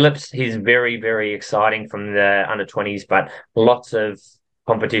McLaughlin-Phillips. He's very, very exciting from the under-20s, but lots of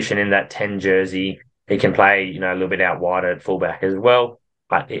competition in that 10 jersey. He can play, a little bit out wide at fullback as well,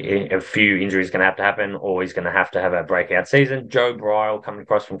 but a few injuries going to have to happen, or he's going to have a breakout season. Joe Bryle coming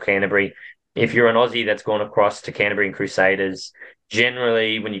across from Canterbury. If you're an Aussie that's gone across to Canterbury and Crusaders,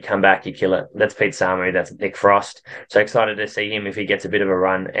 generally when you come back, you kill it. That's Pete Samu, that's Nick Frost. So excited to see him if he gets a bit of a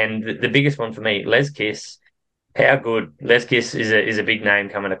run. And the biggest one for me, Les Kiss. How good. Les Kiss is a big name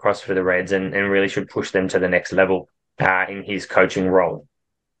coming across for the Reds and really should push them to the next level in his coaching role.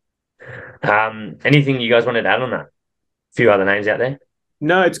 Anything you guys wanted to add on that? A few other names out there?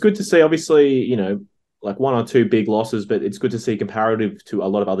 No, it's good to see, obviously, like 1 or 2 big losses, but it's good to see comparative to a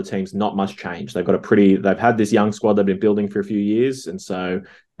lot of other teams, not much change. They've had this young squad they've been building for a few years, and so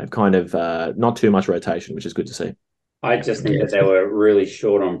they've kind of not too much rotation, which is good to see. I just think that they were really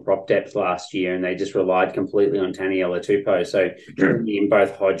short on prop depth last year, and they just relied completely on Taniela Tupou. So in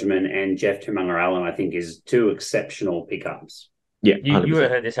both Hodgman and Jeff Tumunga Allen, I think, is 2 exceptional pickups. Yeah, you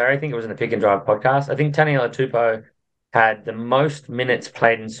heard this, Harry. I think it was in the Pick and Drive podcast. I think Taniela Tupou had the most minutes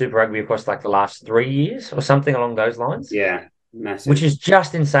played in Super Rugby across like the last 3 years or something along those lines. Yeah, massive. Which is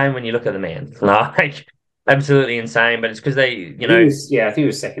just insane when you look at the man. Like, absolutely insane, but it's because they, I think he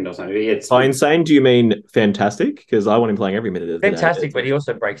was second or something. By insane, do you mean fantastic? Because I want him playing every minute of the day. Fantastic, but he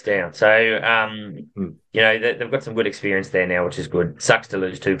also breaks down. So, they've got some good experience there now, which is good. Sucks to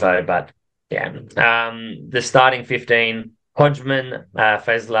lose Tupou, but yeah. The starting 15, Hodgman,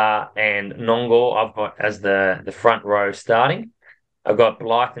 Fezler, and Nongor, I've got as the front row starting. I've got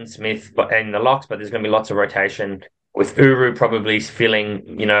Blythe and Smith in the locks, but there's going to be lots of rotation with Uru probably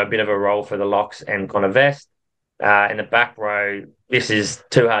filling, a bit of a role for the locks and Connor Vest. In the back row, this is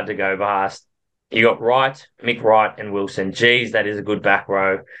too hard to go past. You got Wright, Mick Wright, and Wilson. Geez, that is a good back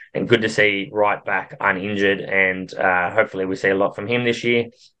row, and good to see Wright back uninjured. And hopefully, we see a lot from him this year,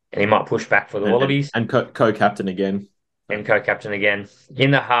 and he might push back for the Wallabies. And co-captain again. And co-captain again.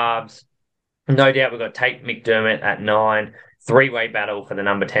 In the halves, no doubt we've got Tate McDermott at 9. Three-way battle for the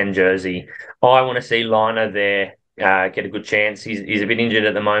number 10 jersey. I want to see Liner there get a good chance. He's a bit injured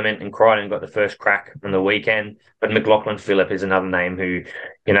at the moment, and Crichton got the first crack on the weekend. But McLaughlin Phillip is another name who,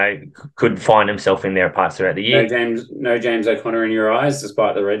 could find himself in there at parts throughout the year. No James O'Connor in your eyes,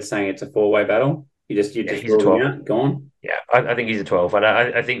 despite the Reds saying it's a four-way battle. He's a 12. Out, gone. Yeah, I think he's a 12.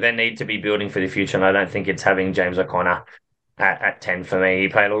 I think they need to be building for the future, and I don't think it's having James O'Connor at 10 for me. He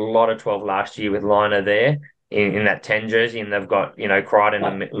played a lot of 12 last year with Liner there in that 10 jersey, and they've got Crichton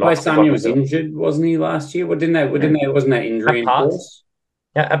and Paisami was injured, wasn't he, last year? Wasn't that injury in force?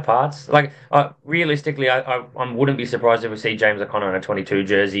 Yeah, at parts. Realistically, I wouldn't be surprised if we see James O'Connor in a 22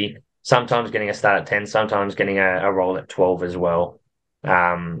 jersey. Sometimes getting a start at 10, sometimes getting a role at 12 as well.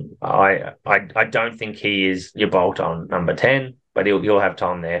 I don't think he is your bolt-on number 10, but he'll have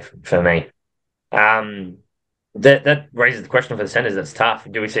time there for me. That raises the question for the centres. That's tough.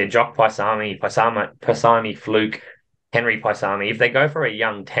 Do we see Jock Paisami, Fluke, Henry Paisami? If they go for a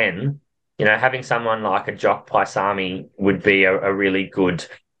young 10, having someone like a Jock Paisami would be a really good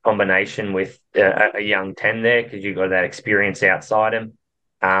combination with a young 10 there, because you've got that experience outside him.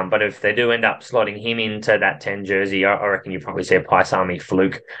 But if they do end up slotting him into that 10 jersey, I reckon you probably see a Paisami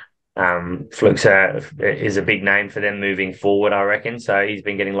Fluke. Fluke's is a big name for them moving forward, I reckon. So he's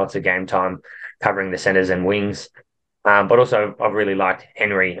been getting lots of game time covering the centres and wings. But also, I've really liked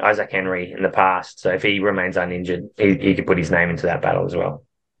Isaac Henry in the past. So if he remains uninjured, he could put his name into that battle as well.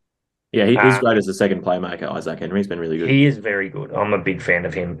 Yeah, he's great as a second playmaker, Isaac Henry's been really good. He is very good. I'm a big fan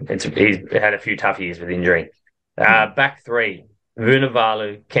of him. He's had a few tough years with injury. Back three,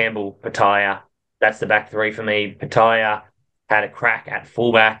 Vunivalu, Campbell, Pataya. That's the back three for me. Pataya had a crack at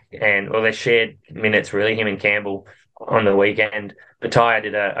fullback, they shared minutes, really, him and Campbell on the weekend. Pataya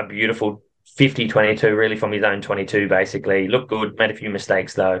did a beautiful 50-22, really, from his own 22, basically. Looked good, made a few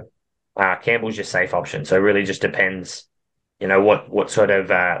mistakes, though. Campbell's your safe option, so it really just depends, what sort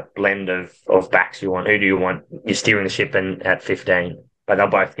of blend of backs you want. Who do you want? You're steering the ship at 15, but they'll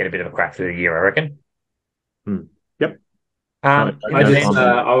both get a bit of a crack through the year, I reckon. Yep.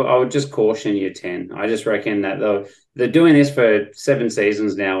 I would just caution you 10. I just reckon that they're doing this for 7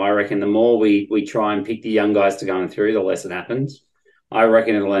 seasons now. I reckon the more we try and pick the young guys to go through, the less it happens. I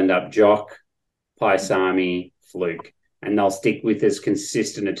reckon it'll end up Jock, Paisami, Fluke, and they'll stick with as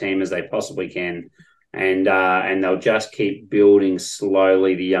consistent a team as they possibly can. And they'll just keep building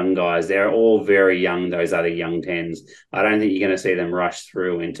slowly the young guys. They're all very young, those other young 10s. I don't think you're going to see them rush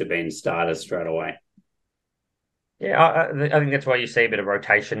through into being starters straight away. Yeah, I think that's why you see a bit of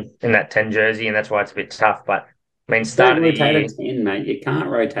rotation in that 10 jersey, and that's why it's a bit tough. But, start of the year... a 10, mate. You can't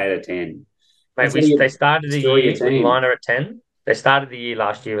rotate a 10. Mate, they started the year with Liner at 10. They started the year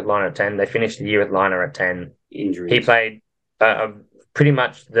last year with Liner at 10. They finished the year with Liner at 10. Injuries. He played pretty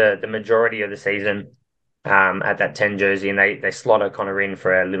much the majority of the season at that 10 jersey, and they slot O'Connor in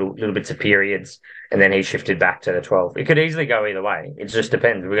for a little bits of periods, and then he shifted back to the 12. It could easily go either way. It just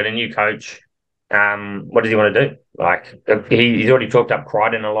depends. We've got a new coach. What does he want to do? He's already talked up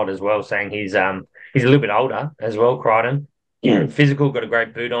Crichton a lot as well, saying he's a little bit older as well, Crichton. Yeah. Physical, got a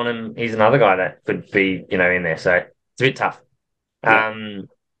great boot on him. He's another guy that could be, in there. So it's a bit tough. Yeah. On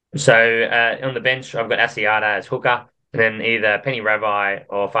the bench, I've got Asiata as hooker, and then either Penny Ravai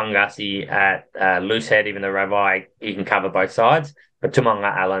or Fungasi at loose head, even though Ravai, he can cover both sides, but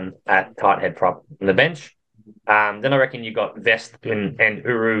Tumonga Allen at tight head prop on the bench. Then I reckon you've got Vest and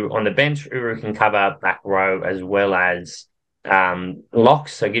Uru on the bench. Uru can cover back row as well as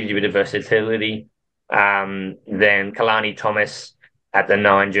locks, so it gives you a bit of versatility. Then Kalani Thomas at the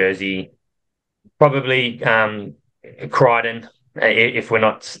 9 jersey. Probably Crichton. If we're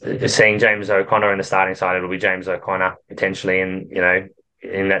not seeing James O'Connor in the starting side, it'll be James O'Connor potentially in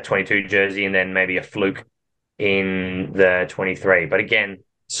that 22 jersey, and then maybe a Fluke in the 23. But again,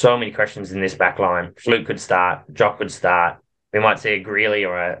 so many questions in this back line. Fluke could start, Jock could start. We might see a Greeley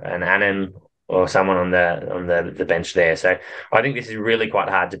or an Annan or someone on the bench there. So I think this is really quite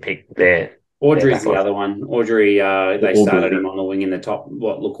hard to pick there. Audrey's the other one. Audrey, they started him on the wing in the top,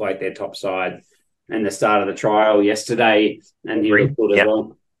 what looked like their top side, and the start of the trial yesterday, and he looked good as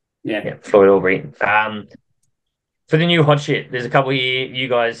well. Yeah, Floyd Aubrey. For the new hot shit, there's a couple here. You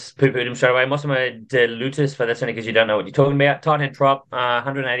guys poo-pooed him straight away. Mossimo De Lutis, but that's only because you don't know what you're talking about. Tight head prop,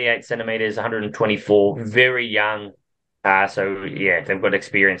 188 centimeters, 124. Very young. So yeah, they've got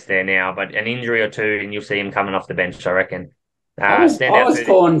experience there now, but an injury or two, and you'll see him coming off the bench, I reckon. I was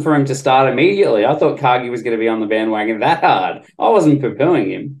calling for him to start immediately. I thought Cargie was going to be on the bandwagon that hard. I wasn't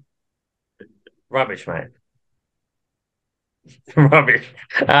poo-pooing him. Rubbish, mate. Rubbish.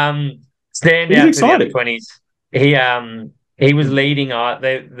 Stand He's out exciting. to the under-20s. He was leading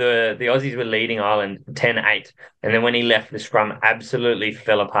the Aussies were leading Ireland 10-8, and then when he left, the scrum absolutely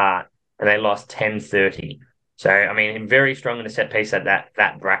fell apart, and they lost 10-30. So I mean, very strong in the set piece at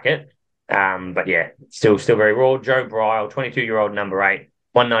that bracket. But yeah, still very raw. Joe Bryle, 22-year-old number 8,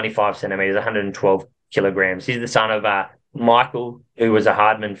 195 centimeters, 112 kilograms. He's the son of Michael, who was a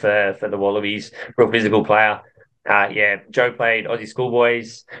hardman for the Wallabies, real physical player. Joe played Aussie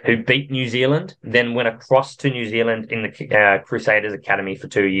schoolboys who beat New Zealand, then went across to New Zealand in the Crusaders Academy for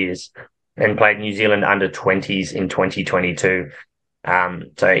 2 years and played New Zealand under 20s in 2022.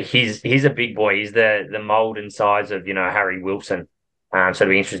 So he's a big boy. He's the mould and size of, Harry Wilson. So it'll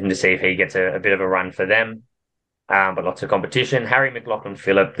be interesting to see if he gets a bit of a run for them. But lots of competition. Harry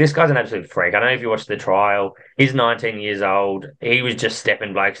McLaughlin-Phillip, this guy's an absolute freak. I don't know if you watched the trial. He's 19 years old. He was just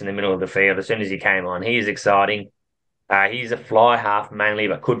stepping blokes in the middle of the field as soon as he came on. He is exciting. He's a fly half mainly,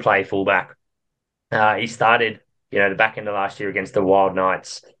 but could play fullback. He started, the back end of last year against the Wild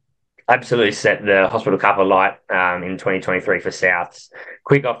Knights. Absolutely set the Hospital Cup alight in 2023 for Souths.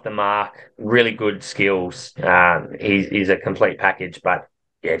 Quick off the mark, really good skills. He's a complete package, but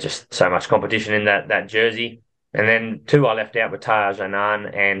yeah, just so much competition in that jersey. And then 2 I left out were Taj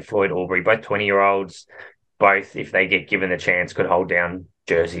Anand and Floyd Aubrey, both 20-year-olds. Both, if they get given the chance, could hold down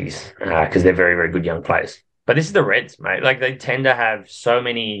jerseys because they're very, very good young players. But this is the Reds, mate. Like, they tend to have so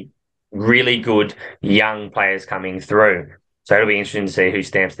many really good young players coming through. So it'll be interesting to see who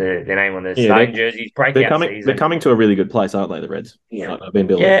stamps their name on the starting jerseys. They're coming to a really good place, aren't they, the Reds? Yeah. I've been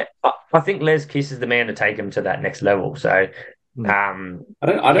building. Yeah, I think Les Kiss is the man to take them to that next level. So I don't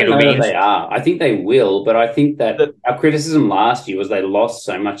know if they are. I think they will, but I think that our criticism last year was they lost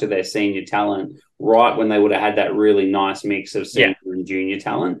so much of their senior talent right when they would have had that really nice mix of senior and junior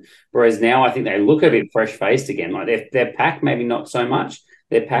talent. Whereas now I think they look a bit fresh-faced again. Like their pack, maybe not so much.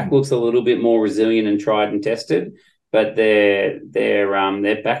 Their pack looks a little bit more resilient and tried and tested, but their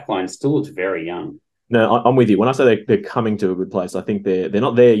backline still looks very young. No, I'm with you. When I say they're coming to a good place, I think they're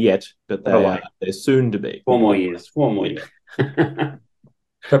not there yet, but they're soon to be. 4 more years.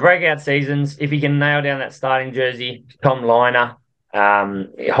 So breakout seasons, if you can nail down that starting jersey, Tom Liner,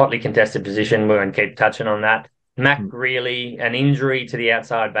 hotly contested position, we're going to keep touching on that. Mac Greeley, an injury to the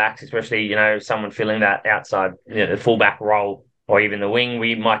outside backs, especially, someone filling that outside, the fullback role or even the wing,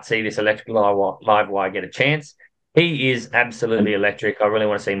 we might see this electric live wire get a chance. He is absolutely electric. I really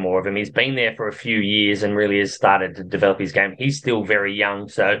want to see more of him. He's been there for a few years and really has started to develop his game. He's still very young,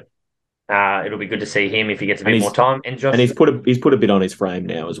 so it'll be good to see him if he gets a bit more time. And he's put a bit on his frame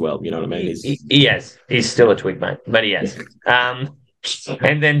now as well. You know what I mean? He has. He's still a twig, mate, but he has.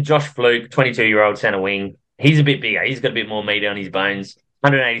 And then Josh Fluke, 22-year-old centre wing. He's a bit bigger. He's got a bit more meat on his bones.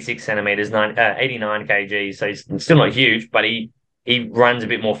 186 centimeters, 89 kgs. So he's still not huge, but he runs a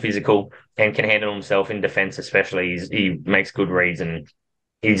bit more physical and can handle himself in defence, especially. He makes good reads and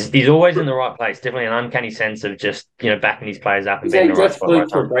he's always in the right place. Definitely an uncanny sense of just backing his players up and being in the right spot.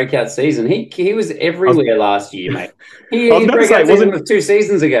 For a breakout season, he was everywhere last year, mate. His breakout season was 2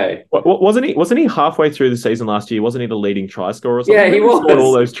 seasons ago. Wasn't he halfway through the season last year? Wasn't he the leading try scorer or something? Yeah, he was. Scored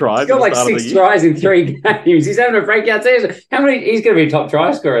all those tries. He's got like 6 tries in 3 games. He's having a breakout season. He's going to be a top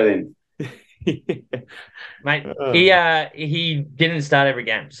try scorer then. Mate, he didn't start every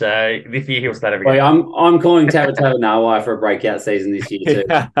game, so this year he'll start every game. I'm calling Tabataba Nawai for a breakout season this year too.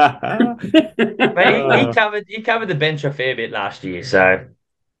 But he covered the bench a fair bit last year, so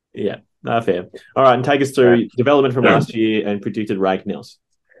yeah, fair. All right, and take us through development from last year and predicted rank, Nils.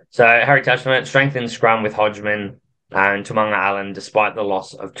 So Harry touched on it. Strengthened scrum with Hodgman and Tumunga Allen, despite the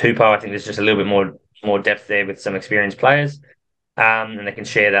loss of Tupou. I think there's just a little bit more depth there with some experienced players. And they can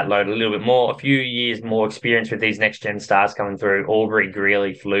share that load a little bit more. A few years more experience with these next-gen stars coming through. Aubrey,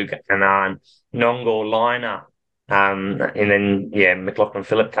 Greeley, Fluke, Anand, Nongor, Liner, and then,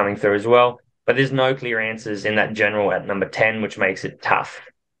 McLaughlin-Phillip coming through as well. But there's no clear answers in that general at number 10, which makes it tough.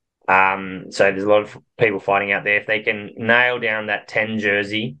 So there's a lot of people fighting out there. If they can nail down that 10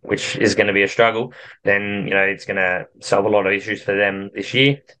 jersey, which is going to be a struggle, then, it's going to solve a lot of issues for them this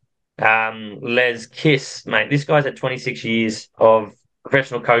year. Les Kiss, mate, this guy's had 26 years of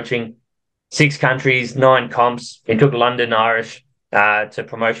professional coaching, 6 countries, 9 comps. He took London Irish to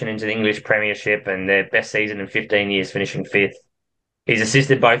promotion into the English Premiership and their best season in 15 years, finishing 5th. He's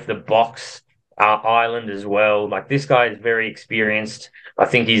assisted both the Box, Ireland as well. Like, this guy is very experienced. I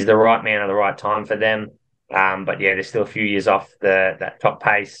think he's the right man at the right time for them. But yeah, they're still a few years off that top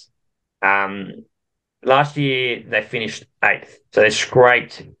pace. Last year they finished 8th, so they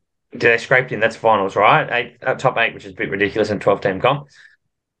scraped in. That's finals, right? Top 8, which is a bit ridiculous in 12-team comp.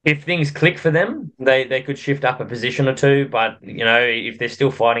 If things click for them, they could shift up a position or two. But if they're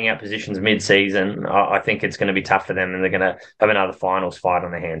still fighting out positions mid-season, I think it's going to be tough for them, and they're going to have another finals fight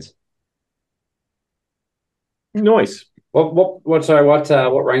on their hands. Nice. What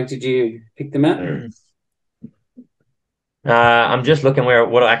rank did you pick them at? I'm just looking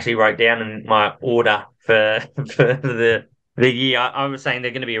what I actually wrote down in my order for the year. I was saying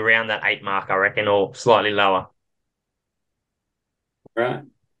they're going to be around that 8 mark, I reckon, or slightly lower. Right.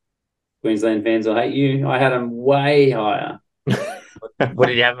 Queensland fans will hate you. I had them way higher. What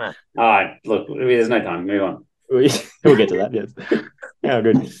did you have, Matt? Look, there's no time. Move on. We'll get to that, yes. Yeah,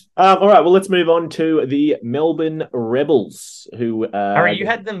 good. All right, well, let's move on to the Melbourne Rebels, who... Harry, you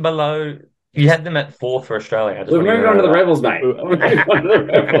had them below... You had them at 4th for Australia. We've moved on to the Rebels, mate.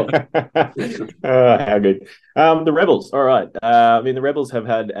 How good. The Rebels, all right. The Rebels have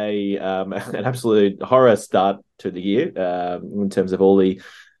had an absolute horror start to the year in terms of all the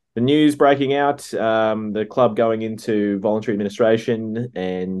news breaking out, the club going into voluntary administration,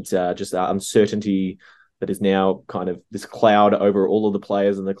 and just uncertainty that is now kind of this cloud over all of the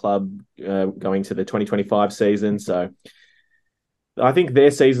players in the club going to the 2025 season. So I think their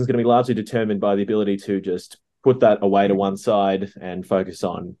season is going to be largely determined by the ability to just put that away to one side and focus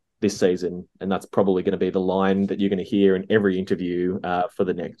on this season. And that's probably going to be the line that you're going to hear in every interview for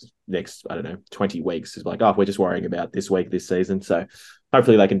the next, I don't know, 20 weeks. It's like, we're just worrying about this week, this season. So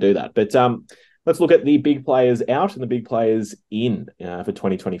hopefully they can do that. But let's look at the big players out and the big players in for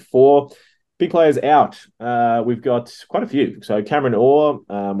 2024. Big players out. We've got quite a few. So Cameron Orr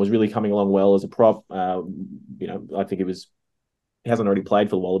was really coming along well as a prop. I think he hasn't already played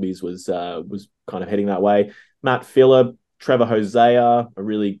for the Wallabies, was kind of heading that way. Matt Phillip, Trevor Hosea, a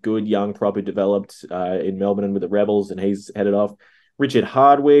really good young prop who developed in Melbourne and with the Rebels, and he's headed off. Richard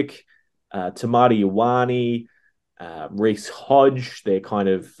Hardwick, Tamati Ioane, Reece Hodge, their kind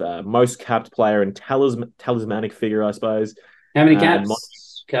of most capped player and talismanic figure, I suppose. How many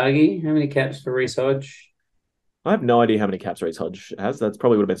caps, Cargie? How many caps for Reece Hodge? I have no idea how many caps Reece Hodge has. That's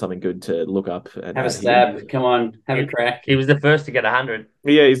probably would have been something good to look up. And have a stab. Come on, have a crack. He was the first to get 100.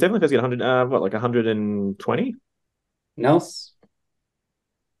 Yeah, he's definitely first to get 100. Like 120? Nels?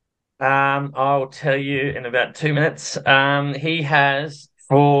 I'll tell you in about 2 minutes. He has,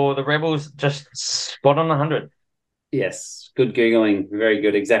 for the Rebels, just spot on 100. Yes, good Googling. Very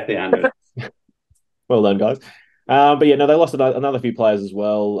good. Exactly 100. Well done, guys. But yeah, no, they lost another few players as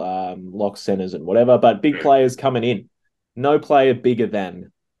well, lock centers and whatever, but big players coming in. No player bigger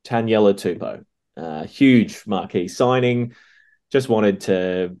than Taniela Tupou. Huge marquee signing. Just wanted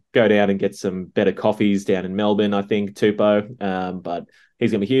to go down and get some better coffees down in Melbourne, I think, Tupou. But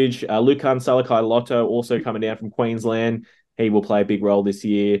he's going to be huge. Lukan Salakai Lotto also coming down from Queensland. He will play a big role this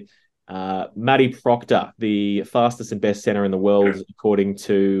year. Matty Proctor, the fastest and best centre in the world, according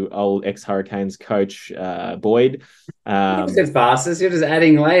to old ex-Hurricanes coach Boyd. You said fastest. You're just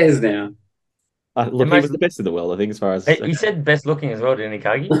adding layers now. Look, he was the best in the world, I think, as far as... He said best looking as well, didn't he,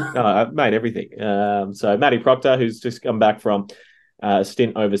 Kagi? No, I've made everything. So Matty Proctor, who's just come back from a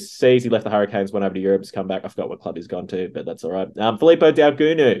stint overseas. He left the Hurricanes, went over to Europe, has come back. I forgot what club he's gone to, but that's all right. Filippo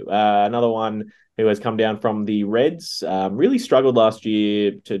Daugunu, another one who has come down from the Reds, really struggled last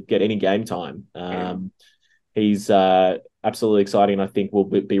year to get any game time. He's absolutely exciting, and I think will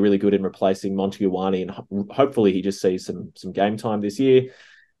be really good in replacing Monty Ioane, and hopefully he just sees some game time this year.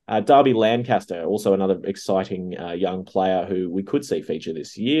 Darby Lancaster, also another exciting young player who we could see feature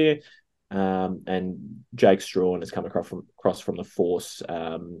this year. And Jake Strawn has come across from the Force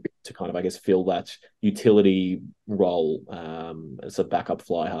to kind of, I guess, fill that utility role as a backup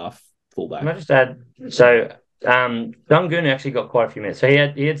fly half fullback. Can I just add? So Daugunu actually got quite a few minutes. So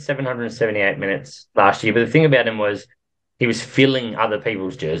he had 778 minutes last year. But the thing about him was he was filling other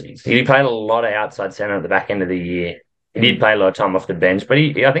people's jerseys. He played a lot of outside centre at the back end of the year. He did play a lot of time off the bench, but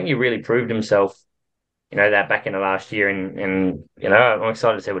I think he really proved himself, that back end of last year, and I'm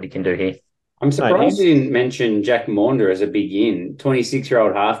excited to see what he can do here. I'm surprised you didn't mention Jack Maunder as a big in,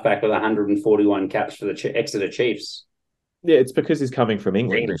 26-year-old halfback with 141 caps for the Exeter Chiefs. Yeah, it's because he's coming from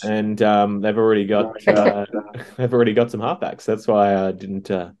England, and they've already got some halfbacks. That's why I didn't.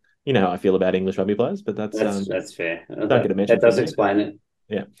 How I feel about English rugby players, but that's fair. Don't get a mention. That does explain it.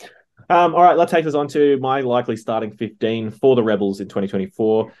 Yeah. All right, that takes us on to my likely starting 15 for the Rebels in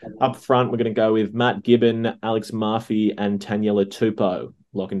 2024. Up front, we're going to go with Matt Gibbon, Alex Murphy, and Taniela Tupou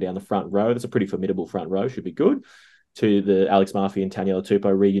locking down the front row. That's a pretty formidable front row. Should be good. To the Alex Murphy and Taniela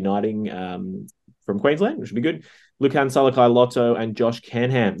Tupou reuniting from Queensland, which would be good. Lucan Salakai Lotto and Josh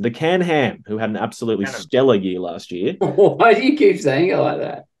Canham. The Canham, who had an absolutely stellar year last year. Why do you keep saying it like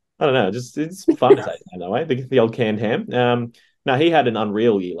that? I don't know. Just it's fun to say it that way. The old Canham. No, he had an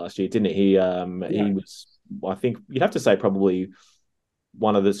unreal year last year, didn't he? He was, I think you'd have to say, probably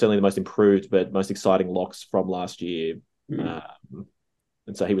one of certainly the most improved but most exciting locks from last year.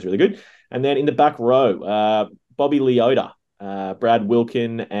 And so he was really good. And then in the back row, Bobby Leota, Brad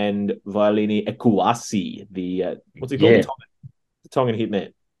Wilkin, and Violini Ekuasi, what's he called? Yeah. The Tongan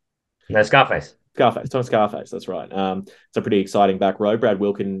hitman. No, Scarface. Scarface, that's right. It's a pretty exciting back row. Brad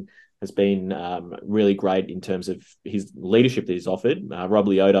Wilkin has been really great in terms of his leadership that he's offered. Rob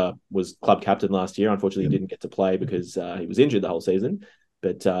Leota was club captain last year. Unfortunately, he didn't get to play because he was injured the whole season.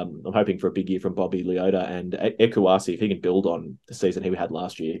 But I'm hoping for a big year from Bobby Leota, and Ekuasi, if he can build on the season he had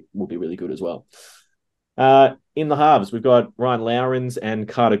last year, will be really good as well. In the halves, we've got Ryan Lowrens and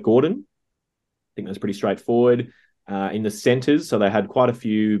Carter Gordon. I think that's pretty straightforward. In the centres, so they had quite a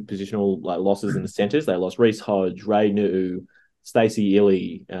few positional losses in the centres. They lost Reece Hodge, Ray Nu'u, Stacey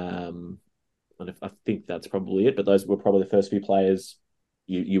Illy. And I think that's probably it, but those were probably the first few players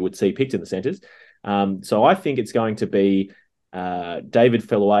you would see picked in the centres. So I think it's going to be David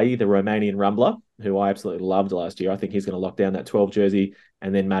Feluai, the Romanian rumbler, who I absolutely loved last year. I think he's going to lock down that 12 jersey.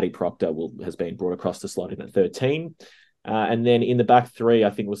 And then Matty Proctor has been brought across to slot in at 13. And then in the back three,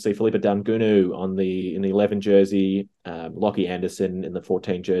 I think we'll see Felipe Dangunu in the 11 jersey, Lockie Anderson in the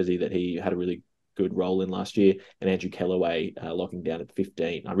 14 jersey that he had a really good role in last year, and Andrew Kellaway locking down at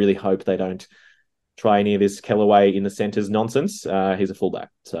 15. I really hope they don't try any of this Kellaway in the centres nonsense. He's a fullback,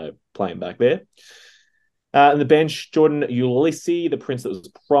 so play him back there. On the bench, Jordan Ulysses, the Prince that was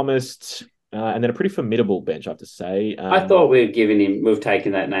promised, and then a pretty formidable bench, I have to say. I thought we've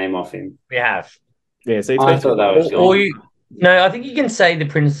taken that name off him. We have. Yeah, so I thought that was no, I think you can say the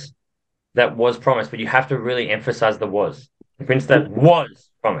Prince that was promised, but you have to really emphasize the was. The Prince that was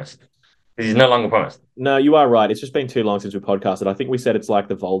promised. Because he's no longer promised. No, you are right. It's just been too long since we podcasted. I think we said it's like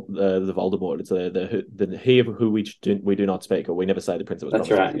the Voldemort. It's the he of who we do not speak, or we never say the Prince that was promised.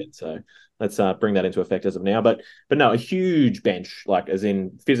 That's right. Again. So let's bring that into effect as of now. But no, a huge bench, like as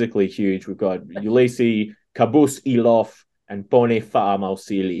in physically huge. We've got Ulysses, Kabus Ilof, and Bone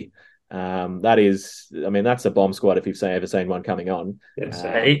Fa'amausili. That is, I mean, that's a bomb squad if you've ever seen one coming on. Yes.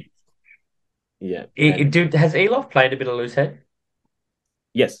 Dude, has Elof played a bit of loose head?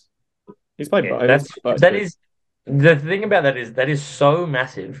 Yes. He's played. Yeah, the thing about that is so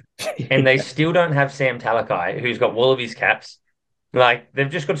massive, and they still don't have Sam Talakai, who's got all of his caps. Like they've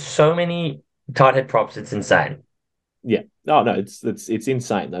just got so many tight head props, it's insane. Yeah. Oh no, it's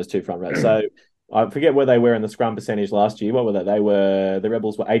insane, those two front rows. So I forget where they were in the scrum percentage last year. What were they? The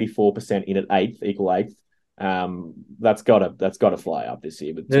Rebels were 84% in at equal eighth. That's gotta fly up this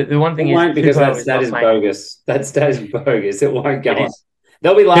year. But the one thing is because that is bogus. That is bogus. It won't go on.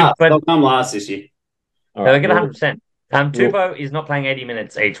 They'll be last. They'll come last this year. They'll get 100%. Tupou is not playing 80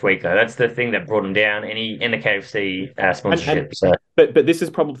 minutes each week, though. That's the thing that brought him down. And he in the KFC sponsorship. But this is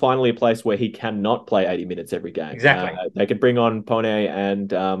probably finally a place where he cannot play 80 minutes every game. Exactly. They could bring on Pone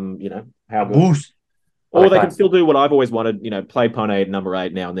and how Boost. Or they can still do what I've always wanted, play Pone at number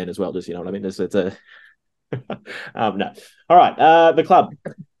 8 now and then as well. Just, you know what I mean? It's a no. All right. The club.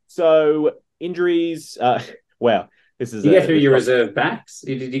 So injuries. Wow. Did you get through your reserve backs?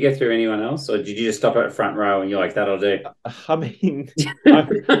 Did you get through anyone else, or did you just stop at front row and you're like, that'll do? I mean,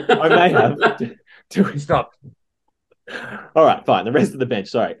 I may have. Stop. All right, fine. The rest of the bench.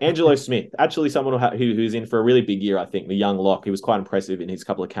 Sorry. Angelo Smith, actually someone who's in for a really big year, I think, the young lock. He was quite impressive in his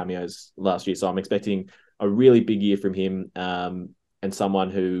couple of cameos last year, so I'm expecting a really big year from him, and someone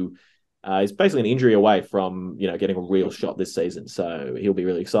who is basically an injury away from, getting a real shot this season. So he'll be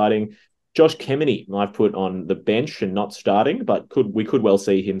really exciting. Josh Kemeny, I've put on the bench and not starting, but we could well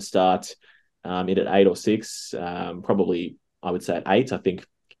see him start in at 8 or 6. Probably, I would say at 8. I think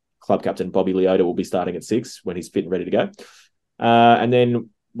club captain Bobby Leota will be starting at 6 when he's fit and ready to go. And then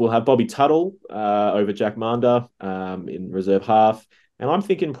we'll have Bobby Tuttle over Jack Manda in reserve half. And I'm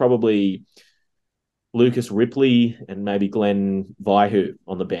thinking probably Lucas Ripley and maybe Glenn Vaihu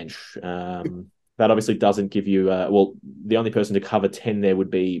on the bench. That obviously doesn't give you... the only person to cover 10 there would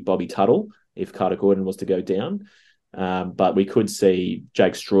be Bobby Tuttle if Carter Gordon was to go down. But we could see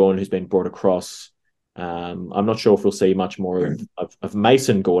Jake Strawn, who's been brought across. I'm not sure if we'll see much more of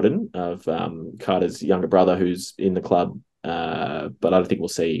Mason Gordon, of Carter's younger brother, who's in the club. But I don't think we'll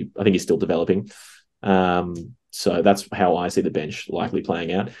see... I think he's still developing. So that's how I see the bench likely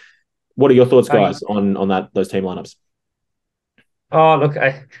playing out. What are your thoughts, guys, on those team lineups? Oh, look,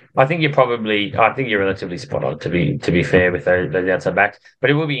 I think I think you're relatively spot on to be fair with those outside backs. But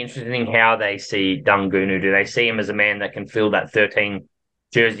it will be interesting how they see Dungunu. Do they see him as a man that can fill that 13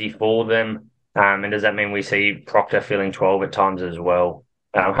 jersey for them? And does that mean we see Proctor filling 12 at times as well?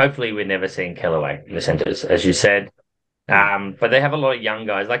 Hopefully, we're never seeing Kellaway in the centres, as you said. But they have a lot of young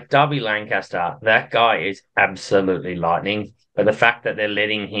guys like Darby Lancaster. That guy is absolutely lightning. But the fact that they're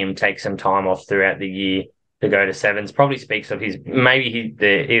letting him take some time off throughout the year to go to sevens probably speaks of his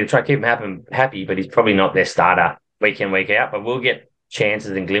they either try to keep him happy, but he's probably not their starter week in, week out. But we'll get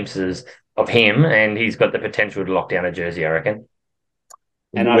chances and glimpses of him, and he's got the potential to lock down a jersey, I reckon.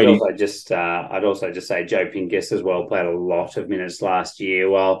 And I'd also just say Joe Pincus as well played a lot of minutes last year.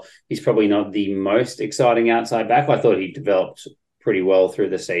 While he's probably not the most exciting outside back, I thought he developed pretty well through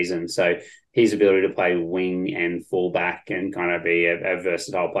the season. So his ability to play wing and fullback and kind of be a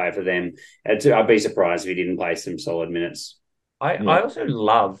versatile player for them. I'd be surprised if he didn't play some solid minutes. I also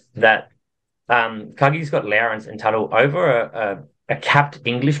love that Cuggy's got Lawrence and Tuttle over a capped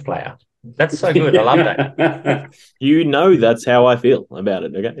English player. That's so good. I love that. That's how I feel about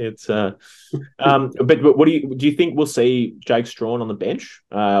it. Okay, it's but what do you think we'll see Jake Strawn on the bench,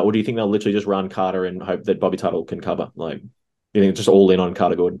 or do you think they'll literally just run Carter and hope that Bobby Tuttle can cover? Like, do you think it's just all in on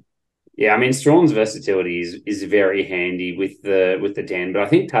Carter Gordon? Yeah, I mean Strawn's versatility is very handy with the 10, but I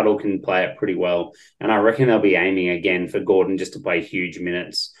think Tuttle can play it pretty well, and I reckon they'll be aiming again for Gordon just to play huge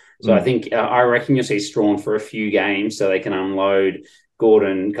minutes. So I reckon you'll see Strawn for a few games so they can unload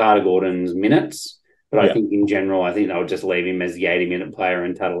Carter Gordon's minutes. But I think in general, I think they'll just leave him as the 80-minute player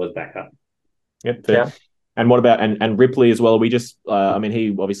and Tuttle as backup. Yep. Fair. Yeah. And what about and Ripley as well? We just, I mean,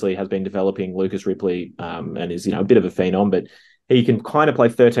 he obviously has been developing Lucas Ripley and is, a bit of a phenom, but he can kind of play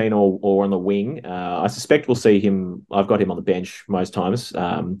 13 or on the wing. I suspect we'll see him. I've got him on the bench most times.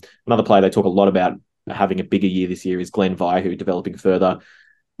 Another player they talk a lot about having a bigger year this year is Glenn Vaihu, developing further.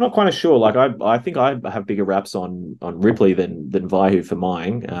 I'm not quite sure. Like I think I have bigger raps on Ripley than Vaihu for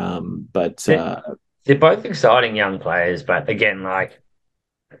mine. But they're both exciting young players, but again, like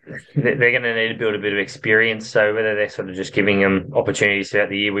they're going to need to build a bit of experience. So whether they're sort of just giving them opportunities throughout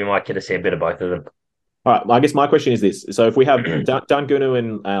the year, we might get to see a bit of both of them. All right. Well, I guess my question is this: so if we have Dungunu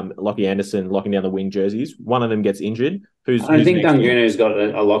and Lockie Anderson locking down the wing jerseys, one of them gets injured. I think Dungunu's got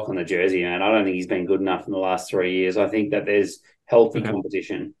a lock on the jersey, man. I don't think he's been good enough in the last 3 years. I think that there's healthy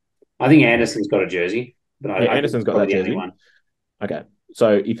competition. I think Anderson's got a jersey, but Anderson's got that jersey. Okay,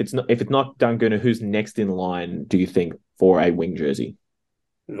 so if it's not Dungunu, who's next in line? Do you think for a wing jersey?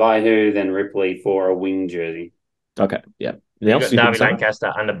 Vaihu, then Ripley for a wing jersey. Okay, yeah. You got Darby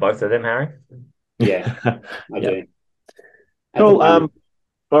Lancaster under both of them, Harry. Yeah, I do. Cool.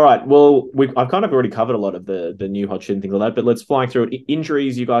 All right. Well, I've kind of already covered a lot of the new hot shit and things like that, but let's fly through it.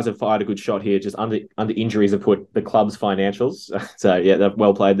 Injuries, you guys have fired a good shot here. Just under injuries, have put the club's financials. So yeah,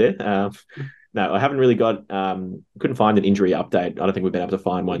 well played there. No, I haven't really got. Couldn't find an injury update. I don't think we've been able to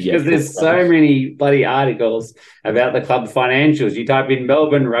find one yet. Because there's so many bloody articles about the club financials. You type in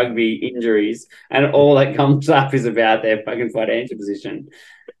Melbourne Rugby injuries, and all that comes up is about their fucking financial position.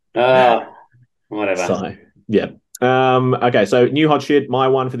 Whatever. So yeah. Okay, so new hot shit. My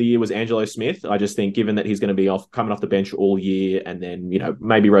one for the year was Angelo Smith. I just think, given that he's going to be coming off the bench all year, and then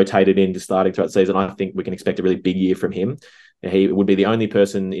maybe rotated into starting throughout the season, I think we can expect a really big year from him. He would be the only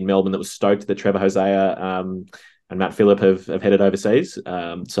person in Melbourne that was stoked that Trevor Hosea and Matt Phillip have headed overseas.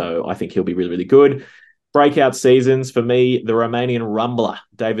 So I think he'll be really, really good. Breakout seasons for me, the Romanian rumbler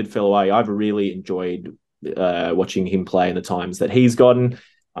David Feluay. I've really enjoyed watching him play in the times that he's gotten.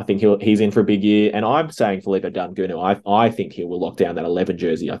 I think he's in for a big year. And I'm saying Felipe Dungunu, I think he will lock down that 11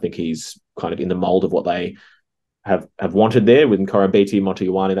 jersey. I think he's kind of in the mold of what they have wanted there with Korobiti,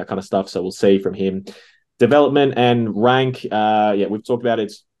 Motuiwani, that kind of stuff. So we'll see from him. Development and rank, we've talked about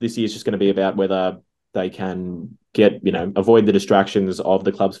it. This year's just going to be about whether they can avoid the distractions of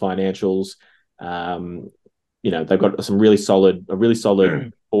the club's financials. They've got a really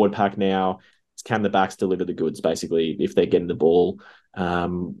solid forward pack now. Can the backs deliver the goods, basically, if they're getting the ball?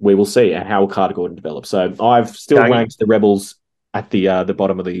 We will see how Carter Gordon develops. So I've still ranked the Rebels at the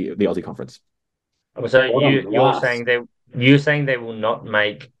bottom of the Aussie conference. So you're saying they will not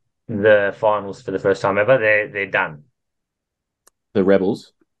make the finals for the first time ever? They're done. The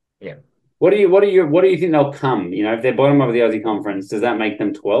Rebels? Yeah. What do you think they'll come? If they're bottom of the Aussie conference, does that make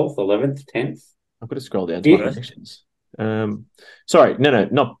them 12th, 11th, 10th? I've got to scroll down to my predictions. Sorry,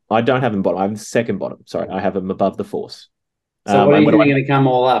 no, I don't have them bottom. I have them second bottom. Sorry, I have them above the Force. So what do you think they're going to come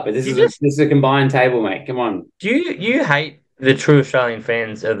all up? This is a combined table, mate. Come on. Do you hate the true Australian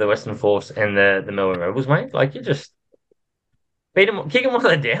fans of the Western Force and the Melbourne Rebels, mate? Like, you just kick them while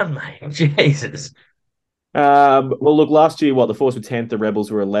they're down, mate. Jesus. Well, look, last year, the Force were 10th, the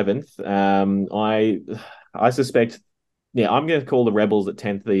Rebels were 11th. I suspect, I'm going to call the Rebels at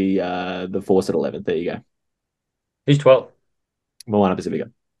 10th, the Force at 11th. There you go. Who's 12th? Moana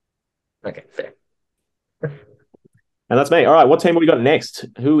Pacifica. Okay, fair. And that's me. All right, what team have we got next?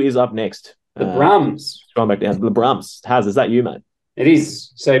 Who is up next? The Brums. Going back down. The Brums. Haz, is that you, mate? It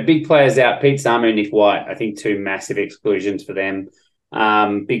is. So big players out. Pete Samu and Nick White. I think 2 massive exclusions for them.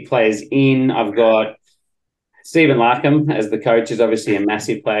 Big players in. I've got Stephen Larkham as the coach is obviously a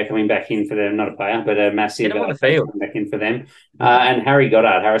massive player coming back in for them. Not a player, but a massive on the field. coming back in for them. And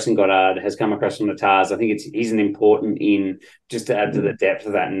Harrison Goddard has come across from the Tars. I think he's an important in just to add to the depth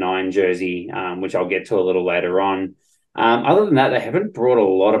of that 9 jersey, which I'll get to a little later on. Other than that, they haven't brought a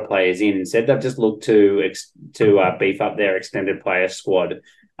lot of players in. Instead, they've just looked to beef up their extended player squad.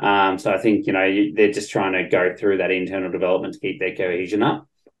 So I think, they're just trying to go through that internal development to keep their cohesion up.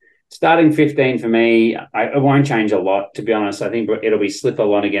 Starting 15 for me, it won't change a lot, to be honest. I think it'll be Slipper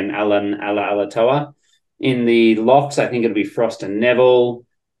Lonigan, Alan Alatoa. In the locks, I think it'll be Frost and Neville.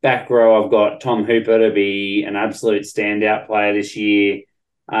 Back row, I've got Tom Hooper to be an absolute standout player this year.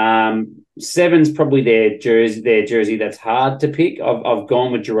 7's probably their jersey that's hard to pick. I've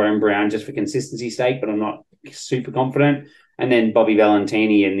gone with Jerome Brown just for consistency's sake, but I'm not super confident. And then Bobby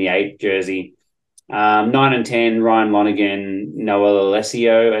Valentini in the 8 jersey. 9 and 10, Ryan Lonigan, Noel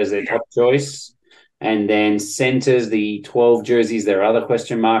Alessio as their top choice. And then centres, the 12 jerseys, their other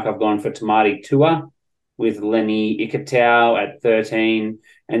question mark. I've gone for Tamati Tua with Lenny Ikatau at 13.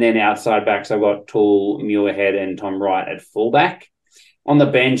 And then outside backs, I've got Toole, Muirhead and Tom Wright at fullback. On the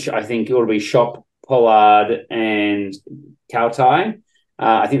bench, I think it will be Shop, Pollard and Kautai.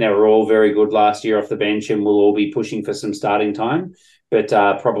 I think they were all very good last year off the bench and will all be pushing for some starting time, but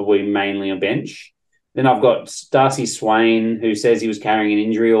probably mainly a bench. Then I've got Darcy Swain, who says he was carrying an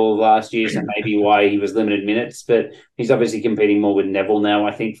injury all of last year, so maybe why he was limited minutes, but he's obviously competing more with Neville now,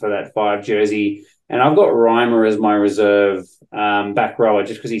 I think, for that 5 jersey. And I've got Reimer as my reserve back rower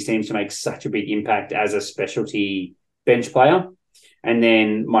just because he seems to make such a big impact as a specialty bench player. And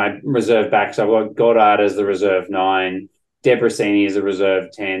then my reserve backs, I've got Goddard as the reserve 9, Debrasini as the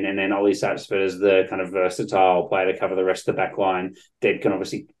reserve 10, and then Ollie Sapsford as the kind of versatile player to cover the rest of the back line. Deb can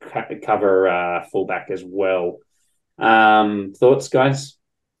obviously cover fullback as well. Thoughts, guys?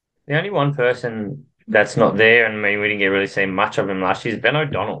 The only one person that's not there, and we didn't really see much of him last year, is Ben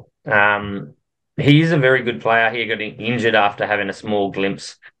O'Donnell. He's a very good player. He got injured after having a small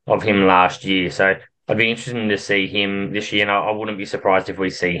glimpse of him last year. So I'd be interested to see him this year, and I wouldn't be surprised if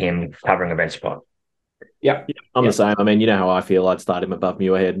we see him covering a bench spot. Yeah, I'm the same. I mean, you know how I feel. I'd start him above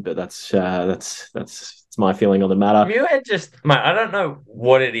Muirhead, but that's my feeling on the matter. Muirhead mate, I don't know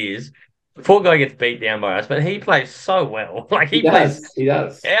what it is. Poor guy gets beat down by us, but he plays so well. Like he plays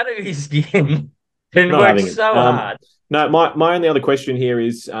out of his skin and works so hard. No, my only other question here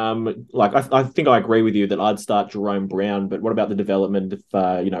is, I think I agree with you that I'd start Jerome Brown, but what about the development of,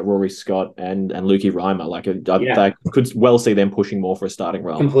 Rory Scott and Lukey Reimer? I could well see them pushing more for a starting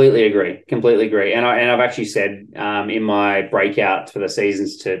role. Completely agree. And I've actually said in my breakout for the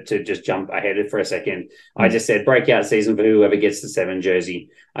seasons to just jump ahead for a second, I just said breakout season for whoever gets the 7 jersey.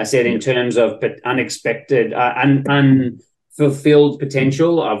 I said in terms of unexpected, fulfilled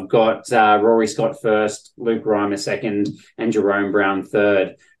potential, I've got Rory Scott first, Luke Reimer second, and Jerome Brown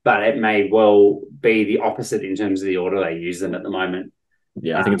third. But it may well be the opposite in terms of the order they use them at the moment.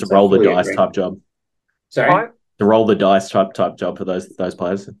 Yeah, I think it's a roll the dice type job. Sorry? The roll the dice type job for those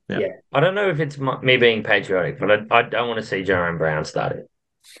players. Yeah. I don't know if it's me being patriotic, but I don't want to see Jerome Brown start it.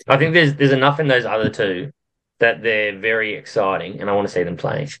 I think there's enough in those other 2 that they're very exciting, and I want to see them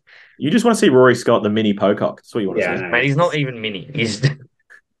playing. You just want to see Rory Scott, the mini Pocock. That's what you want to see. Mate, he's not even mini. He's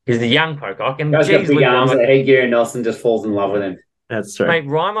the young Pocock. And got big arms. Gary Nelson just falls in love with him. That's true. Mate,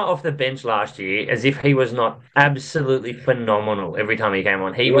 Reimer off the bench last year, as if he was not absolutely phenomenal every time he came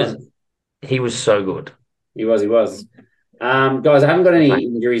on. He was so good. He was. Guys, I haven't got any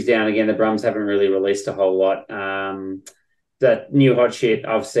injuries down again. The Brums haven't really released a whole lot. That new hot shit,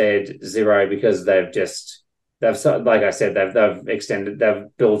 I've said 0 because they've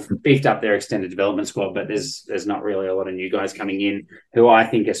beefed up their extended development squad, but there's not really a lot of new guys coming in who I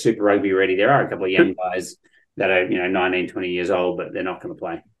think are super rugby ready. There are a couple of young guys that are 19, 20 years old, but they're not going to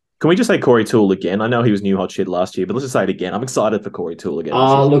play. Can we just say Corey Toole again? I know he was new hot shit last year, but let's just say it again. I'm excited for Corey Toole again.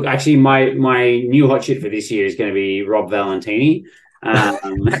 Look, actually, my new hot shit for this year is going to be Rob Valentini. He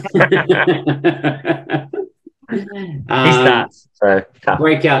starts. So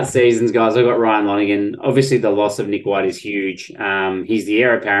breakout seasons, guys. I've got Ryan Lonigan. Obviously, the loss of Nick White is huge. He's the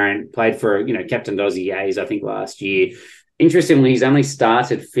heir apparent. Played for Captain Dozzy Hayes, I think, last year. Interestingly, he's only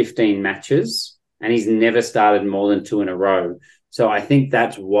started 15 matches and he's never started more than 2 in a row. So I think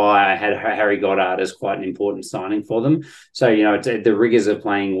that's why I had Harry Goddard as quite an important signing for them. So, the rigours of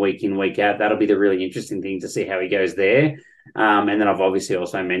playing week in, week out, that'll be the really interesting thing to see how he goes there. And then I've obviously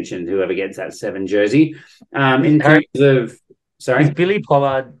also mentioned whoever gets that 7 jersey. In terms of... Sorry? Is Billy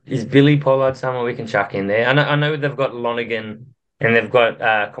Pollard someone we can chuck in there? I know they've got Lonergan and they've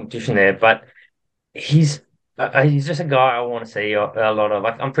got competition there, but he's just a guy I want to see a lot of.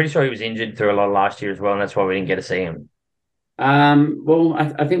 I'm pretty sure he was injured through a lot of last year as well, and that's why we didn't get to see him. Well,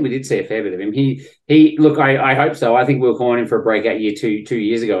 I think we did see a fair bit of him. He look, I hope so. I think we were calling him for a breakout year 2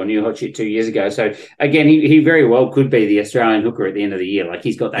 years ago, a new hot shit 2 years ago. So again, he very well could be the Australian hooker at the end of the year. Like,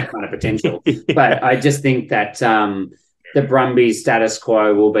 he's got that kind of potential. But I just think that the Brumbies status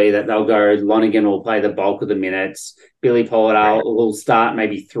quo will be that they'll go, Lonergan will play the bulk of the minutes. Billy Pollard will start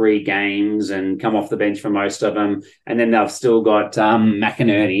maybe 3 games and come off the bench for most of them. And then they've still got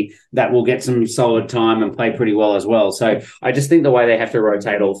McInerney that will get some solid time and play pretty well as well. So I just think the way they have to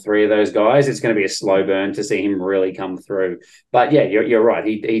rotate all 3 of those guys, it's going to be a slow burn to see him really come through. But yeah, you're right.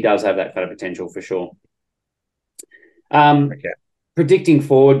 He does have that kind of potential for sure. Predicting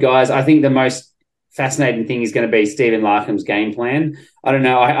forward, guys, I think the most fascinating thing is going to be Stephen Larkham's game plan. I don't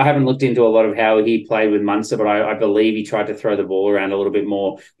know. I haven't looked into a lot of how he played with Munster, but I believe he tried to throw the ball around a little bit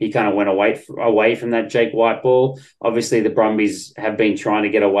more. He kind of went away from that Jake White ball. Obviously, the Brumbies have been trying to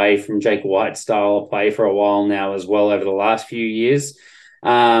get away from Jake White's style of play for a while now as well over the last few years.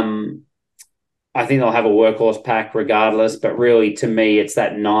 I think they'll have a workhorse pack regardless, but really, to me, it's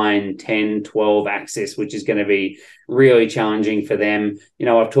that 9, 10, 12 axis, which is going to be really challenging for them.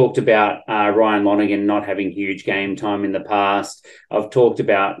 I've talked about Ryan Lonergan not having huge game time in the past. I've talked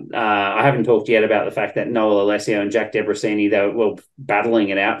about, I haven't talked yet about the fact that Noah Alessio and Jack Debrasini, they were battling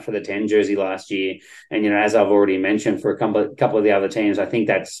it out for the 10 jersey last year. And, as I've already mentioned, for a couple of the other teams, I think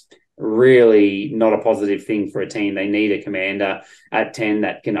that's really not a positive thing for a team. They need a commander at 10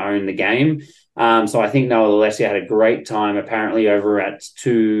 that can own the game. So I think Noah Alessio had a great time apparently over at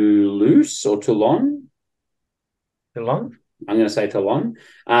Toulouse or Toulon. Toulon? I'm going to say Toulon.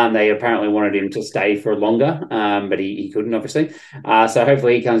 They apparently wanted him to stay for longer, but he couldn't, obviously. So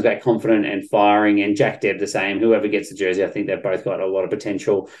hopefully he comes back confident and firing, and Jack Deb the same. Whoever gets the jersey, I think they've both got a lot of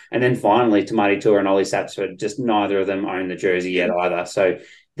potential. And then finally, Tamati Tua and Ollie Sapsford, just neither of them own the jersey yet either. So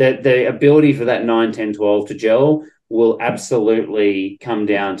the ability for that 9, 10, 12 to gel will absolutely come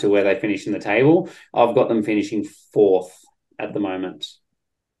down to where they finish in the table. I've got them finishing 4th at the moment.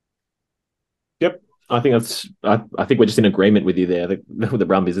 Yep. I think we're just in agreement with you there. With the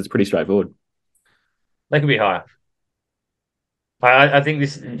Brumbies, it's pretty straightforward. They could be higher. I think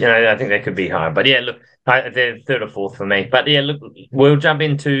I think they could be higher. But yeah, look, they're 3rd or 4th for me. But yeah, look, we'll jump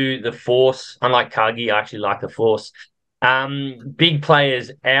into the Force. Unlike Cargie, I actually like the Force. Big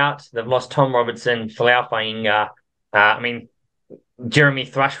players out. They've lost Tom Robertson, Folau Fainga. Jeremy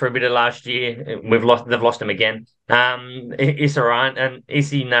Thrush for a bit of last year. They've lost him again. Isi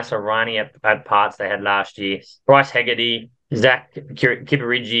Nasarani at parts they had last year. Bryce Hegarty, Zach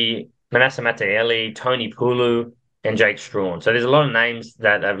Kiparigi, Manasseh Mataele, Tony Pulu, and Jake Strawn. So there's a lot of names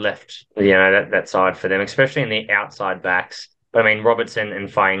that have left, that side for them, especially in the outside backs. But Robertson and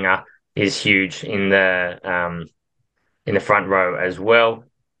Fainga is huge in the front row as well.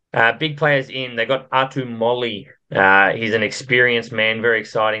 Big players in. They got Atu Molly. He's an experienced man. Very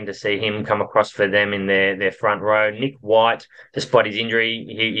exciting to see him come across for them in their front row. Nick White, despite his injury,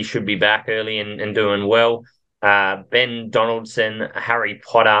 he should be back early and doing well. Ben Donaldson, Harry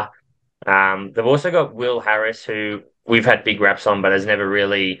Potter. They've also got Will Harris, who we've had big raps on, but has never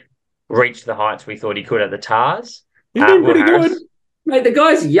really reached the heights we thought he could at the Tars. He's been pretty good. Mate, the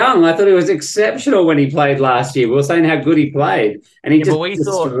guy's young. I thought he was exceptional when he played last year. We were saying how good he played, and he just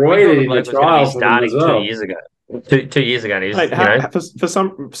destroyed it in the trials starting 2 years ago. 2 years ago, for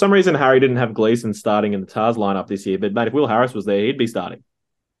some reason, Harry didn't have Gleeson starting in the Tars lineup this year. But mate, if Will Harris was there, he'd be starting.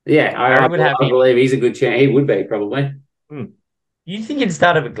 Yeah, I believe he's a good chance. He would be probably. You think he'd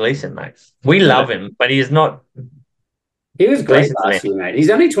start over Gleeson, mate? We love him, but he is not. He was great last year, mate.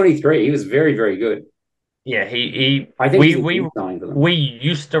 He's only 23. He was very, very good. Yeah, I think we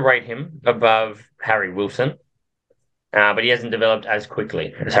used to rate him above Harry Wilson, but he hasn't developed as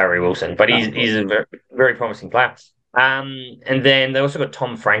quickly as Harry Wilson. But he's a very, very promising player. And then they also got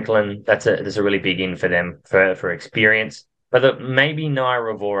Tom Franklin. That's a really big in for them for experience. But maybe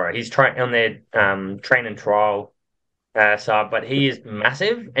Naira Ravora. He's on their train and trial side, but he is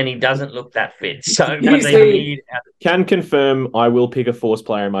massive and he doesn't look that fit. So can confirm I will pick a Force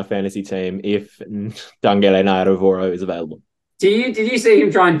player in my fantasy team if Dangele Naira Ravora is available. Did you see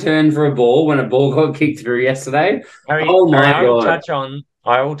him try and turn for a ball when a ball got kicked through yesterday? I will touch on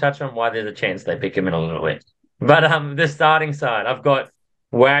I will touch on why there's a chance they pick him in a little bit. But the starting side, I've got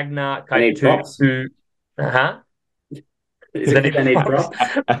Wagner, They need props. Huh? Is it they need props?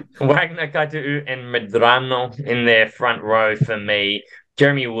 Wagner, Kaitu'u, and Medrano in their front row for me.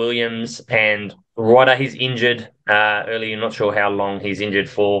 Jeremy Williams and Ryder, he's injured early. I'm not sure how long he's injured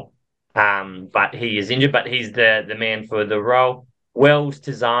for, but he is injured. But he's the man for the role. Wells,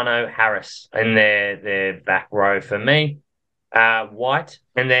 Tizzano, Harris in their back row for me. White,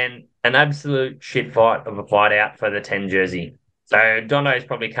 and then an absolute shit fight of a fight out for the 10 jersey. So Dono's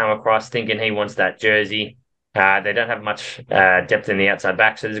probably come across thinking he wants that jersey. They don't have much depth in the outside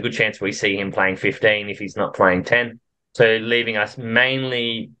back, so there's a good chance we see him playing 15 if he's not playing 10. So leaving us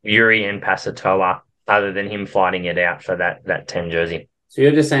mainly Yuri and Pasatoa, other than him fighting it out for that 10 jersey. So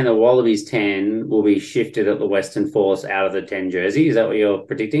you're just saying the Wallabies 10 will be shifted at the Western Force out of the 10 jersey? Is that what you're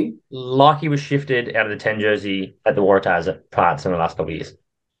predicting? Like he was shifted out of the 10 jersey at the Waratahs at parts in the last couple of years.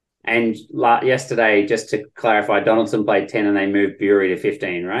 And yesterday, just to clarify, Donaldson played 10 and they moved Bury to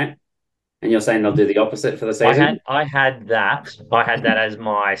 15, right? And you're saying they'll do the opposite for the season? I had that as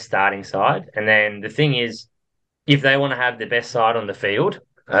my starting side. And then the thing is, if they want to have the best side on the field,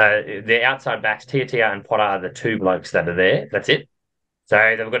 the outside backs, Tiatia and Potter, are the two blokes that are there. That's it.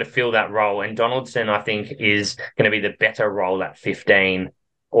 So they've got to fill that role. And Donaldson, I think, is going to be the better role at 15.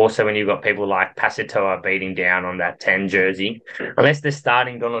 Also, when you've got people like Pasitoa beating down on that 10 jersey, unless they're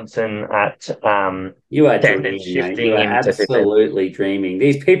starting Donaldson at you are 10 dreaming, and shifting you are him to 15. absolutely dreaming.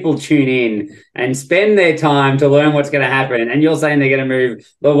 These people tune in and spend their time to learn what's going to happen, and you're saying they're going to move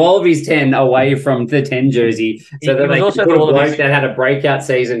the Wallabies 10 away from the 10 jersey so that they can put a bloke that had a breakout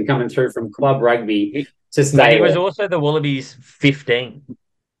season coming through from club rugby to stay. He was also the Wallabies 15.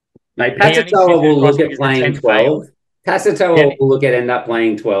 Mate, Pasitoa will look at playing 12. Pasatoa will end up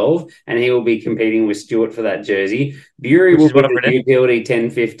playing 12, and he will be competing with Stewart for that jersey. Bury will be the utility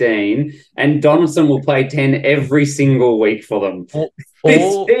 10-15, and Donaldson will play 10 every single week for them.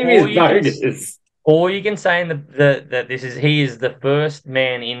 This team is bogus. Or you can say that he is the first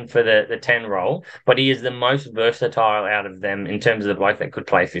man in for the 10 role, but he is the most versatile out of them in terms of the bloke that could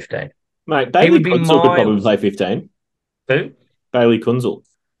play 15. Mate, Bailey Kunzel could probably play 15. Who? Bailey Kunzel.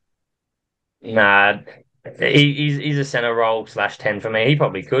 Nah, he's a centre role /10 for me. He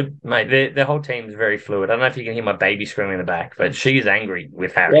probably could, mate. The whole team's very fluid. I don't know if you can hear my baby screaming in the back, but she's angry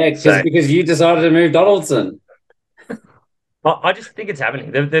with Harry. Yeah, because you decided to move Donaldson. I just think it's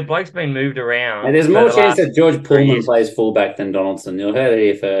happening. The bloke's been moved around. And there's more chance that George Pullman plays fullback than Donaldson. You'll heard it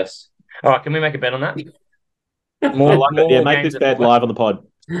here first. All right, can we make a bet on that? Make this bet live on the pod.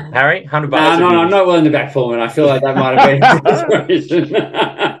 Harry, $100. No, I'm not willing to back Pullman. I feel like that might have been a desperation.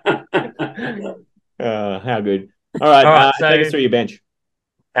 How good. All right, so take us through your bench.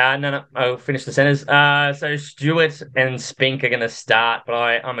 No, I'll finish the centres. So Stewart and Spink are going to start, but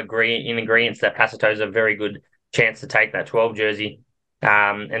I'm in agreement that Pasito's a very good chance to take that 12 jersey.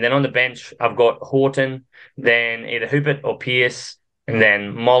 And then on the bench, I've got Horton, then either Hoopert or Pierce, and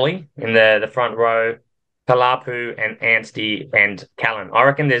then Molly in the front row, Kalapu and Anstey and Callan. I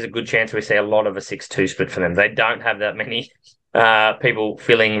reckon there's a good chance we see a lot of a 6-2 split for them. They don't have that many people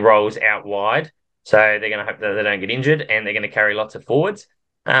filling roles out wide. So they're going to hope that they don't get injured, and they're going to carry lots of forwards.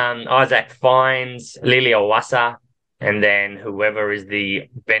 Isaac Fines, Lili Owasa, and then whoever is the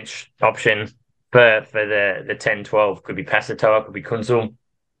bench option for the 10-12 could be Pasatoa, could be Kunzel,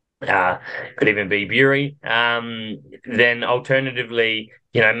 could even be Bury. Then alternatively,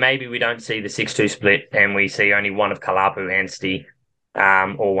 maybe we don't see the 6-2 split and we see only one of Kalapu, Anstey,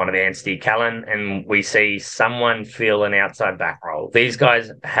 or one of Anstey, Callan, and we see someone fill an outside back role. These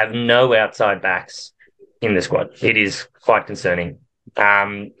guys have no outside backs in the squad. It is quite concerning.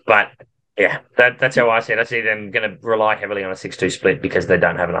 But yeah, that's how I see it. I see them going to rely heavily on a 6-2 split because they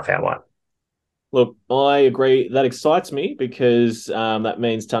don't have enough out wide. Look, I agree. That excites me because that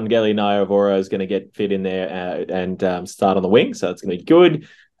means Tangeli Naiovoro is going to get fit in there and start on the wing, so it's going to be good.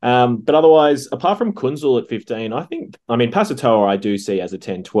 But otherwise, apart from Kunzel at 15, Pasatoa I do see as a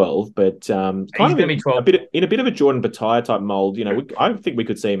 10-12, but kind of in a bit of a Jordan Bataille type mould. I think we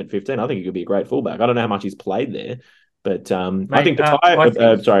could see him at 15. I think he could be a great fullback. I don't know how much he's played there, but I think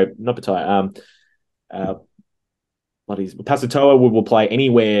Bataille, not Bataille. Pasatoa will play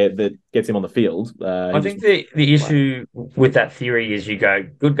anywhere that gets him on the field. I think the issue with that theory is you go,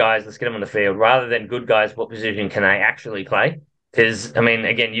 good guys, let's get them on the field, rather than good guys, what position can they actually play? Because,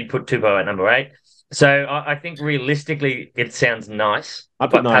 again, you'd put Tupou at number 8. So I think realistically it sounds nice. I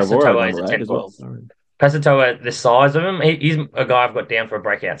put Pasatoa is a 10 as well. Pasatoa, the size of him, he's a guy I've got down for a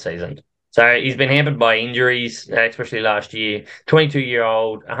breakout season. So he's been hampered by injuries, especially last year.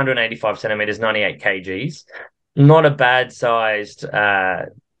 22-year-old, 185 centimetres, 98 kgs. not a bad sized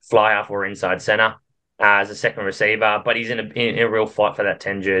fly half or inside centre as a second receiver, but he's in a real fight for that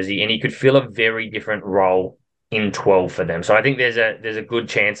 10 jersey, and he could fill a very different role in 12 for them. So I think there's a good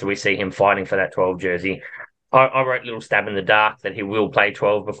chance that we see him fighting for that 12 jersey. I wrote a little stab in the dark that he will play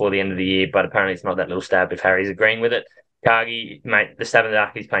 12 before the end of the year, but apparently it's not that little stab if Harry's agreeing with it. Kagi, mate, the stab in the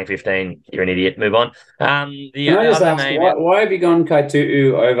dark, he's playing 15. You're an idiot. Move on. Can I just ask, why have you gone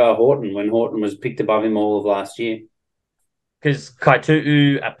Kaitu'u over Horton when Horton was picked above him all of last year? Because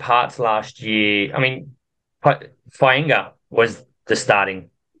Kaitu'u at parts last year, I mean, Fainga was the starting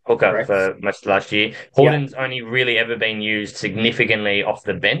hooker Correct. for most of last year. Horton's only really ever been used significantly off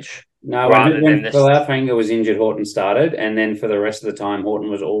the bench. No, when Falafanga was injured, Horton started, and then for the rest of the time,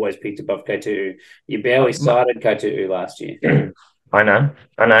 Horton was always picked above Kaitu'u. You barely started Kaitu'u last year. I know,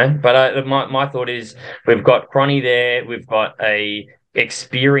 but my thought is we've got Cronny there, we've got a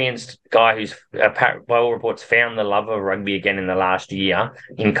experienced guy who's, by all reports, found the love of rugby again in the last year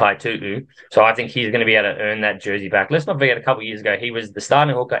in Kaitu'u. So I think he's going to be able to earn that jersey back. Let's not forget, a couple of years ago, he was the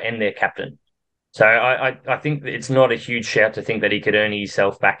starting hooker and their captain. So I think it's not a huge shout to think that he could earn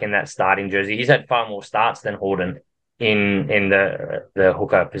himself back in that starting jersey. He's had far more starts than Horton in the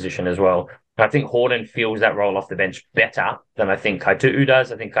hooker position as well. I think Horton feels that role off the bench better than I think Kaitu'u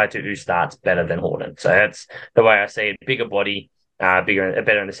does. I think Kaitu'u starts better than Horton. So that's the way I see it. Bigger body,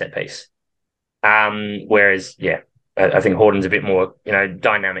 better in the set piece. Whereas, I think Horton's a bit more,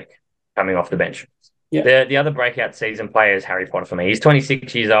 dynamic coming off the bench. Yeah. The other breakout season player is Harry Potter for me. He's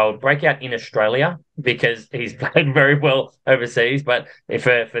 26 years old, breakout in Australia because he's played very well overseas. But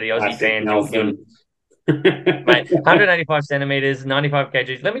for the Aussie fans, mate, 185 centimeters, 95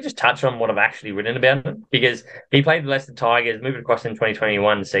 kgs. Let me just touch on what I've actually written about him, because he played the Leicester Tigers, moved across in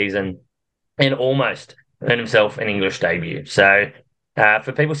 2021 season, and almost earned himself an English debut. So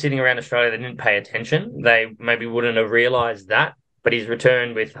for people sitting around Australia that didn't pay attention, they maybe wouldn't have realised that. But he's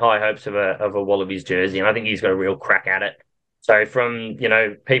returned with high hopes of a Wallabies jersey, and I think he's got a real crack at it. So from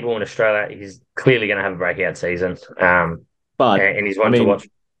people in Australia, he's clearly going to have a breakout season. And he's one to watch.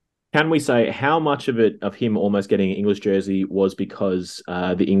 Can we say how much of him almost getting an English jersey was because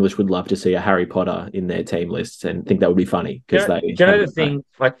the English would love to see a Harry Potter in their team lists and think that would be funny? Do you know the thing,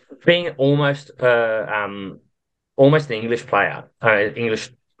 like being almost an English player,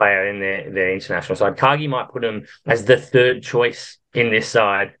 in their international side. Kagi might put him as the third choice in this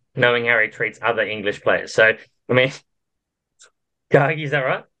side, knowing how he treats other English players. So, I mean, Kagi, is that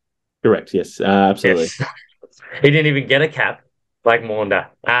right? Correct, yes, absolutely. Yes. He didn't even get a cap like Maunda.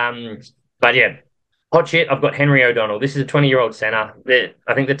 But yeah, hot shit, I've got Henry O'Donnell. This is a 20-year-old centre.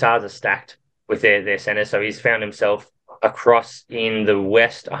 I think the Tars are stacked with their centre, so he's found himself across in the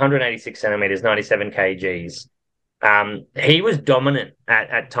West, 186 centimetres, 97 kgs. He was dominant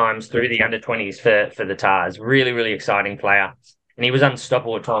at times through the under-20s for the Tars. Really, really exciting player. And he was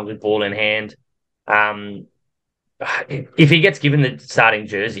unstoppable at times with ball in hand. If he gets given the starting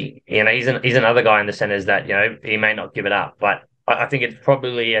jersey, he's another guy in the centres that, he may not give it up. But I think it's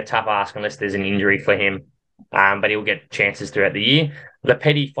probably a tough ask unless there's an injury for him. But he'll get chances throughout the year.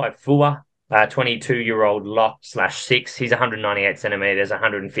 Lepeti Faifua, 22-year-old lock/6. He's 198 centimetres,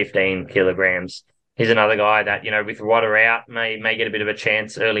 115 kilograms. He's another guy that, with Rodder out, may get a bit of a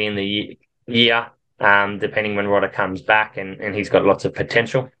chance early in the year, depending when Rodder comes back, and he's got lots of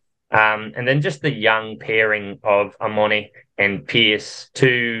potential. And then just the young pairing of Amoni and Pearce,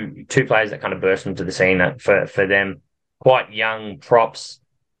 two players that kind of burst into the scene for them. Quite young props,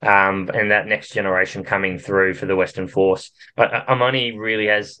 and that next generation coming through for the Western Force. But Amoni really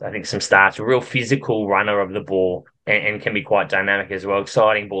has, I think, some starts, a real physical runner of the ball, and can be quite dynamic as well.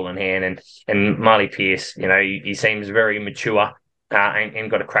 Exciting ball in hand. And Marley Pearce, he seems very mature and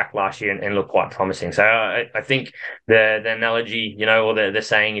got a crack last year and looked quite promising. So I think the analogy, or the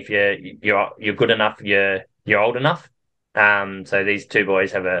saying, if you're good enough, you're old enough. So these two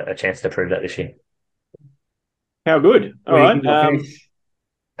boys have a chance to prove that this year. How good. All right.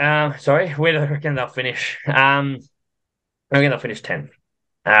 Sorry, where do I reckon they'll finish? I reckon they'll finish 10th.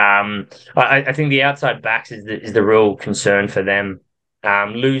 I think the outside backs is the real concern for them.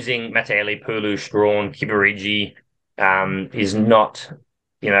 Losing Mateli, Pulu, Strawn, Kibarigi is not,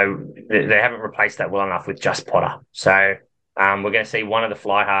 they haven't replaced that well enough with just Potter. So we're going to see one of the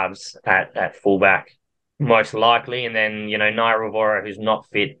fly halves at fullback, most likely, and then, Naira Ravora, who's not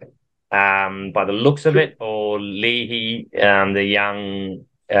fit by the looks of it, or Leahy, the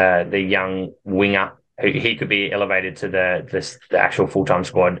young winger. He could be elevated to the actual full-time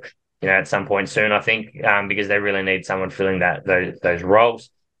squad, at some point soon, I think, because they really need someone filling those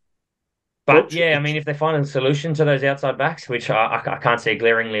roles. But yeah, I mean, if they find a solution to those outside backs, which I can't see a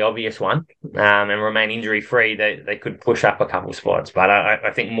glaringly obvious one, and remain injury free, they could push up a couple spots. But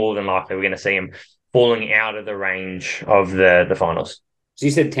I think more than likely we're going to see them falling out of the range of the finals. So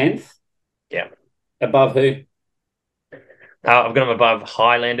you said 10th? Yeah. Above who? I've got them above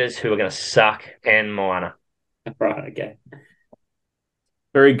Highlanders, who are going to suck, and Moana. Right, okay.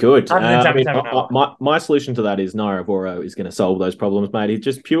 Very good. I mean, my solution to that is Naira is going to solve those problems, mate. He's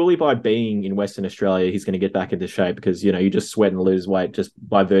just purely by being in Western Australia, he's going to get back into shape because, you just sweat and lose weight just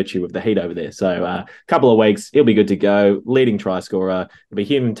by virtue of the heat over there. So a couple of weeks, he'll be good to go. Leading try scorer. It'll be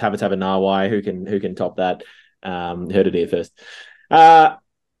him, Tavatava Nawai, who can top that. Heard it here first.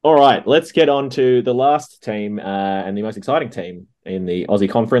 All right, let's get on to the last team and the most exciting team in the Aussie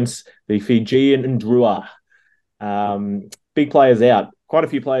Conference, the Fijian Drua. Big players out. Quite a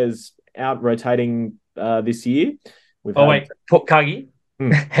few players out rotating this year. Wait, Kagi,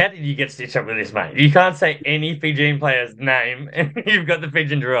 how did you get stitched up with this, mate? You can't say any Fijian player's name, and you've got the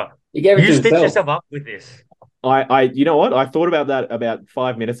Fijian Drua. You stitched yourself up with this. You know what? I thought about that about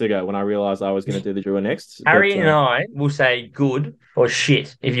 5 minutes ago when I realised I was going to do the Drua next. Harry and I will say good or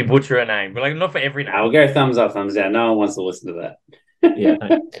shit if you butcher a name. But like, not for every name. I'll go thumbs up, thumbs down. No one wants to listen to that. Yeah.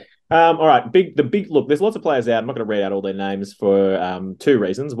 All right. Look, there's lots of players out. I'm not going to read out all their names for two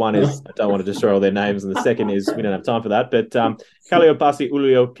reasons. One is I don't want to destroy all their names, and the second is we don't have time for that. But Kaliopasi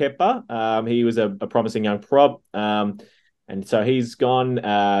Ulio Kepa, he was a promising young prop. And so he's gone.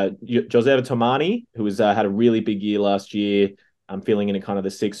 Joseph Tomani, who had a really big year last year, filling in a kind of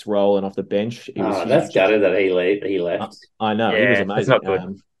the sixth role and off the bench. That's gutted that he left. I know. He was amazing. That's not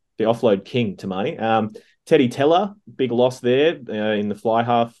good. The offload king, Tomani. Teddy Teller, big loss there in the fly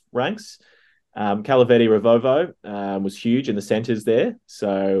half ranks. Calaveti Ravovo was huge in the centres there.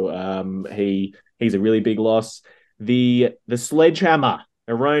 So he's a really big loss. The sledgehammer,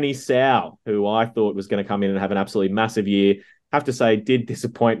 Aroni Sau, who I thought was going to come in and have an absolutely massive year, have to say did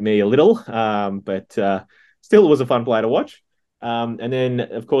disappoint me a little, but still was a fun player to watch. And then,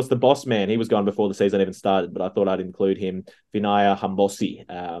 of course, the boss man, he was gone before the season even started, but I thought I'd include him, Vinaya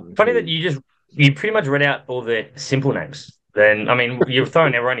Hambosi. Funny that you pretty much read out all the simple names. Then, I mean, you're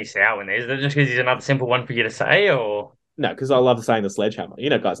throwing Aroni Sau in there. Is that just because he's another simple one for you to say, or...? No, because I love saying the sledgehammer.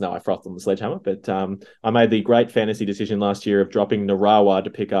 Guys know I frothed on the sledgehammer, but I made the great fantasy decision last year of dropping Narawa to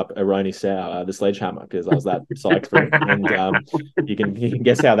pick up Aroni Sau, the sledgehammer, because I was that psyched for him. And you can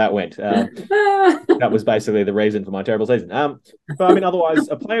guess how that went. That was basically the reason for my terrible season. But I mean, otherwise,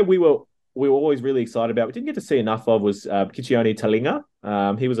 a player we were always really excited about, we didn't get to see enough of, was Kichioni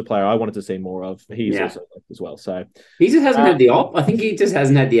Talinga. He was a player I wanted to see more of. He's also left as well. So he just hasn't had the op. I think he just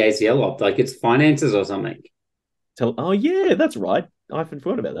hasn't had the ACL op. Like it's finances or something. Oh yeah, that's right. I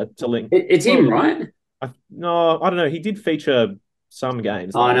forgot about that. It's him, right? No, I don't know. He did feature some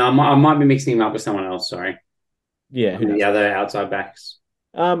games. Oh no, I might be mixing him up with someone else. Sorry. Yeah, the other outside backs.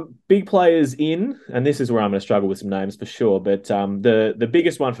 Big players in, and this is where I'm going to struggle with some names for sure. But the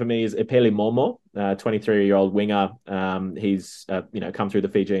biggest one for me is Epeli Momo, 23-year-old winger. He's come through the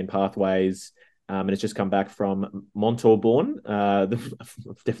Fijian pathways. And it's just come back from Montauban.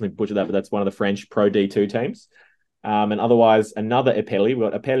 I've definitely butchered that, but that's one of the French Pro D2 teams. And otherwise, another Epeli.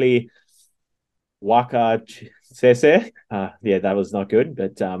 We've got Epeli Waka Sese. That was not good,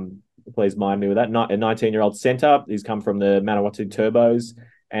 but please mind me with that. A 19-year-old centre. He's come from the Manawatu Turbos.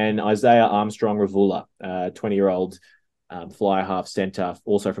 And Isaiah Armstrong Ravula, 20-year-old fly half centre,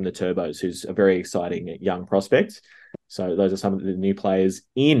 also from the Turbos, who's a very exciting young prospect. So those are some of the new players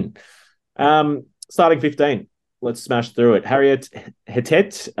in. Starting 15. Let's smash through it. Harriet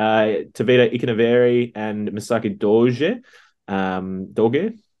Hetet, Tavita Ikanaveri, and Misaki Doge.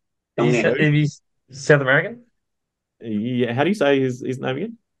 Doge? He's South American? Yeah, how do you say his name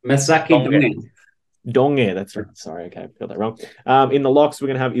again? Misaki Donge. Donge, that's right. Sorry, okay, got that wrong. In the locks, we're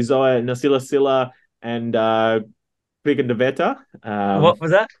going to have Izoa Nasila Silla and Quigendaveta. What was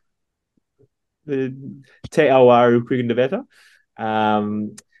that? Te Awaru Quigendaveta.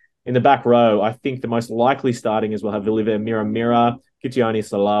 In the back row, I think the most likely starting is we'll have Vilive Mira, Kitioni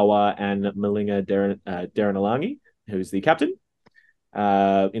Salawa, and Malinga Daranalangi, who's the captain.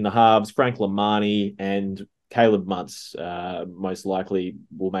 In the halves, Frank Lamani and Caleb Muntz most likely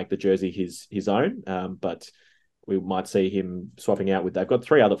will make the jersey his own, but we might see him swapping out with that. Got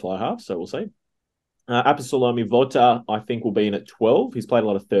three other fly halves, so we'll see. Apostolomi Vota, I think, will be in at 12. He's played a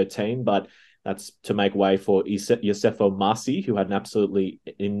lot of 13, but that's to make way for Yosefo Masi, who had an absolutely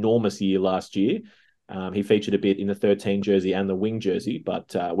enormous year last year. He featured a bit in the 13 jersey and the wing jersey,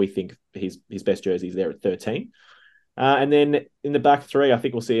 but we think his best jersey is there at 13. And then in the back three, I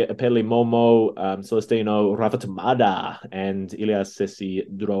think we'll see Apeli Momo, Celestino Ravatamada, and Ilias Sesi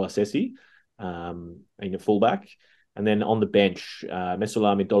Duroa Sesi. in a fullback. And then on the bench,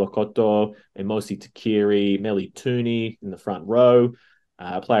 Mesolami Dolokoto, Emosi Takiri, Meli Tooney in the front row.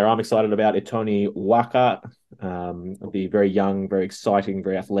 A player I'm excited about, Etoni Waka, the very young, very exciting,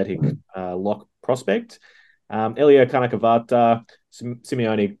 very athletic lock prospect. Elia Kanakavata,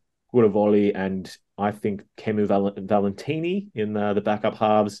 Simeone Guravoli, and I think Kemu Valentini in the backup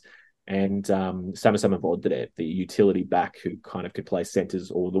halves, and Samasama Vodre, the utility back who kind of could play centres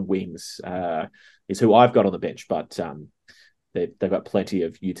or the wings, is who I've got on the bench, but they've got plenty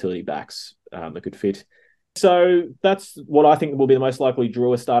of utility backs that could fit. So that's what I think will be the most likely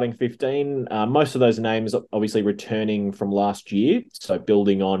Drua starting 15. Most of those names obviously returning from last year, so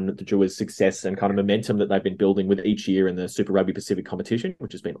building on the Drua's success and kind of momentum that they've been building with each year in the Super Rugby Pacific competition,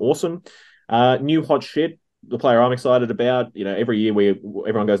 which has been awesome. New hot shit, the player I'm excited about. Every year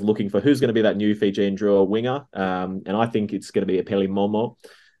everyone goes looking for who's going to be that new Fijian Drua winger, and I think it's going to be a Peli Momo.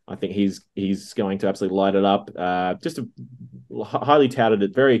 I think he's going to absolutely light it up. Just a highly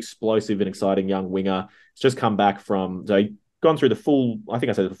touted, very explosive and exciting young winger. He's just come back from, so he's gone through the full, I think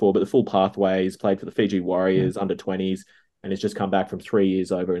I said it before, but the full pathways, played for the Fiji Warriors, under 20s, and has just come back from 3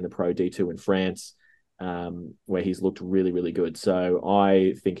 years over in the Pro D2 in France, where he's looked really, really good. So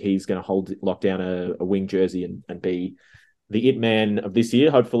I think he's going to lock down a wing jersey and be the it man of this year,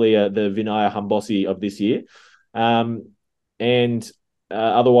 hopefully the Vinaya Hambosi of this year.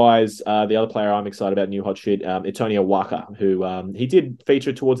 Otherwise, the other player I'm excited about, new hot shit, Etonia Waka, who he did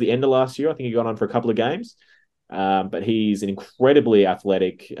feature towards the end of last year. I think he got on for a couple of games, but he's an incredibly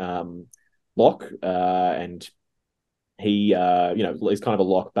athletic lock, and he, is kind of a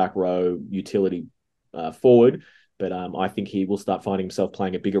lock back row utility forward. But I think he will start finding himself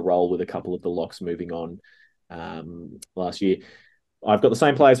playing a bigger role with a couple of the locks moving on last year. I've got the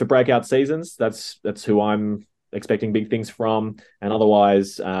same players for breakout seasons. That's who I'm expecting big things from. And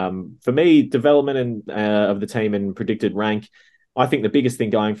otherwise, for me, development of the team and predicted rank, I think the biggest thing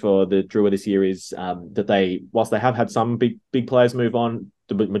going for the Drua this year is that whilst they have had some big players move on,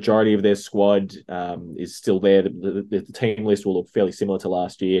 the majority of their squad is still there. The team list will look fairly similar to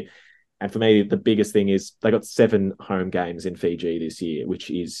last year. And for me, the biggest thing is they got 7 home games in Fiji this year, which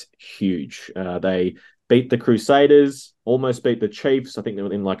is huge. They beat the Crusaders, almost beat the Chiefs. I think they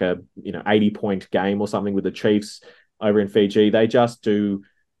were in like a 80-point game or something with the Chiefs over in Fiji. They just do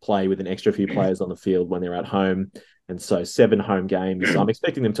play with an extra few players on the field when they're at home. And so 7 home games. I'm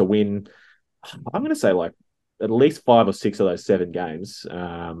expecting them to win, I'm going to say like at least 5 or 6 of those 7 games.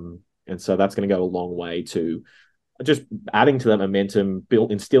 And so that's going to go a long way to just adding to that momentum,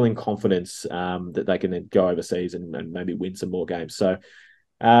 instilling confidence that they can then go overseas and maybe win some more games. So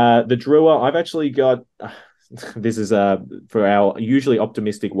the Drua, I've actually got, this is for our usually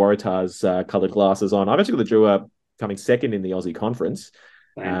optimistic Waratahs coloured glasses on. I've actually got the Drua coming second in the Aussie conference.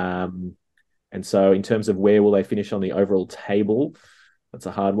 And so in terms of where will they finish on the overall table, that's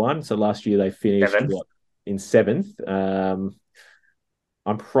a hard one. So last year they finished in 7th.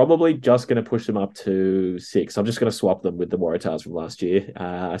 I'm probably just going to push them up to 6. I'm just going to swap them with the Waratahs from last year.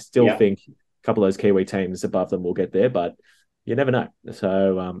 I still think a couple of those Kiwi teams above them will get there, but you never know.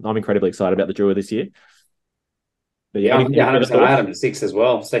 So I'm incredibly excited about the Drua this year. But 100%. I had them at 6 as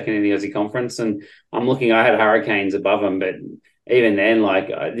well, second in the Aussie conference. And I had Hurricanes above them, but even then,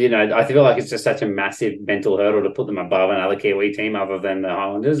 I feel like it's just such a massive mental hurdle to put them above another Kiwi team other than the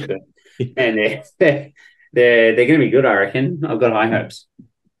Highlanders. But and they're going to be good, I reckon. I've got high hopes.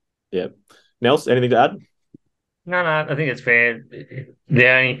 Yeah. Nels, anything to add? No, I think it's fair. The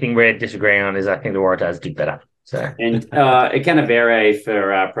only thing we're disagreeing on is I think the Waratahs did better. So and Canavere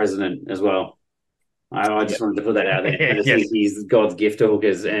for president as well. I just wanted to put that out there. I just think he's God's gift to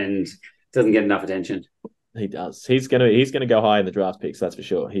hookers and doesn't get enough attention. He does. He's gonna go high in the draft picks. That's for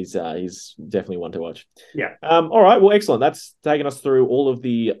sure. He's definitely one to watch. Yeah. All right. Well, excellent. That's taken us through all of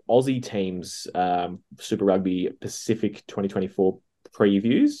the Aussie teams, Super Rugby Pacific 2024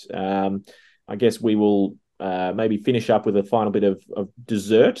 previews. I guess we will maybe finish up with a final bit of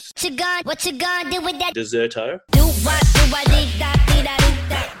dessert. What you gonna do with that? Desserto. Do what, do I did that, did I did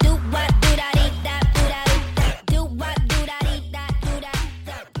that, do what, do I did that, do I did that, do what, do I did that, do that.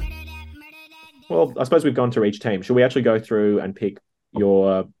 Well, I suppose we've gone through each team. Should we actually go through and pick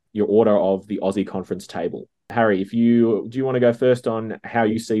your order of the Aussie conference table? Harry, do you want to go first on how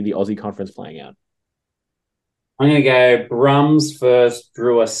you see the Aussie conference playing out? I'm going to go Brums first,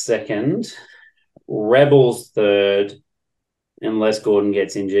 Drua second, Rebels third, unless Gordon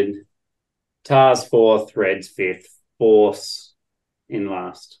gets injured. Tars fourth, Reds fifth, Force in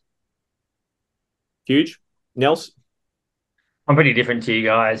last. Huge. Nels? I'm pretty different to you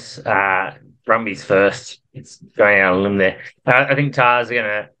guys. Brumbies first. It's going out on a limb there. I think Tars are going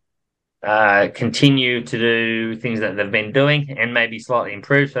to continue to do things that they've been doing and maybe slightly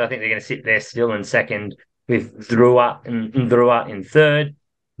improve. So I think they're going to sit there still in second with Drua in third,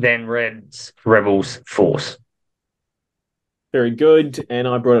 then Reds, Rebels, Force. Very good. And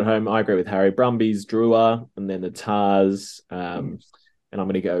I brought it home. I agree with Harry. Brumbies, Drua, and then the Tars. And I'm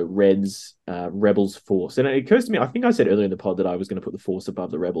going to go Reds, Rebels, Force. And it occurs to me, I think I said earlier in the pod that I was going to put the Force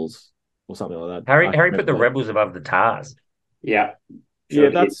above the Rebels or something like that. Harry put the Rebels above the Tars. Yeah. Sure,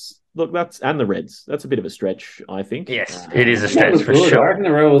 yeah, and the Reds. That's a bit of a stretch, I think. Yes, it is a stretch for sure. I reckon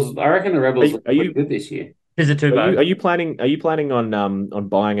the Rebels are you good this year. Is it too bad? Are you planning on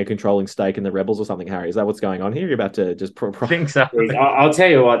buying a controlling stake in the Rebels or something, Harry? Is that what's going on here? You're about to just I think so. I'll tell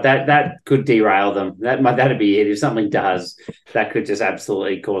you what, that could derail them. That'd be it. If something does, that could just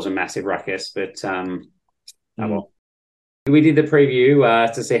absolutely cause a massive ruckus. But well. We did the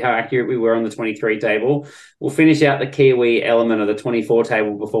preview to see how accurate we were on the 23 table. We'll finish out the Kiwi element of the 24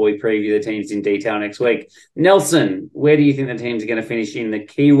 table before we preview the teams in detail next week. Nelson, where do you think the teams are going to finish in the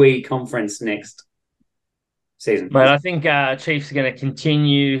Kiwi conference next season? But I think Chiefs are going to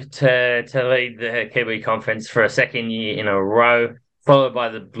continue to lead the Kiwi conference for a second year in a row, followed by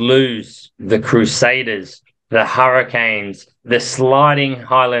the Blues, the Crusaders, the Hurricanes, the sliding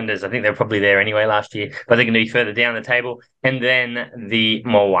Highlanders. I think they're probably there anyway last year, but they're going to be further down the table. And then the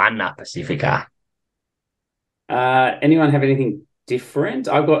Moana Pacifica. Anyone have anything different?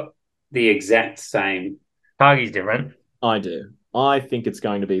 I've got the exact same. Cargie's different. I do. I think it's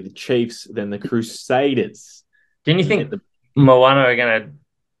going to be the Chiefs, then the Crusaders. Didn't you think Moana are going to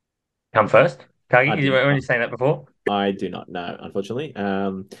come first? Cargie, you were saying that before? I do not know, unfortunately.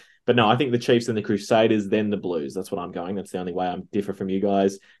 But no, I think the Chiefs and the Crusaders, then the Blues. That's what I'm going. That's the only way I'm different from you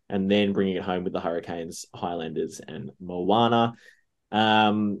guys. And then bringing it home with the Hurricanes, Highlanders, and Moana.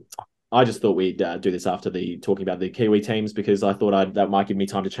 I just thought we'd do this after talking about the Kiwi teams because I thought that might give me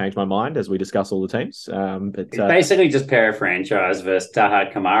time to change my mind as we discuss all the teams. But it's basically just para-franchise versus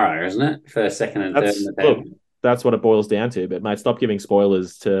Taha Kamara, isn't it? First, second, and third in the table. That's what it boils down to. But mate, stop giving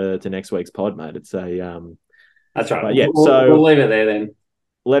spoilers to next week's pod, mate. It's a that's right. Yeah, we'll leave it there then.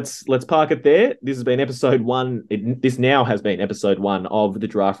 Let's park it there. This has been episode 1. This now has been episode 1 of the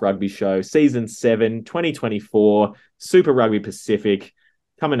Draft Rugby Show, season 7, 2024, Super Rugby Pacific,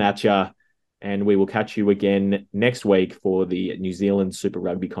 coming at you. And we will catch you again next week for the New Zealand Super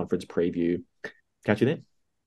Rugby Conference preview. Catch you then.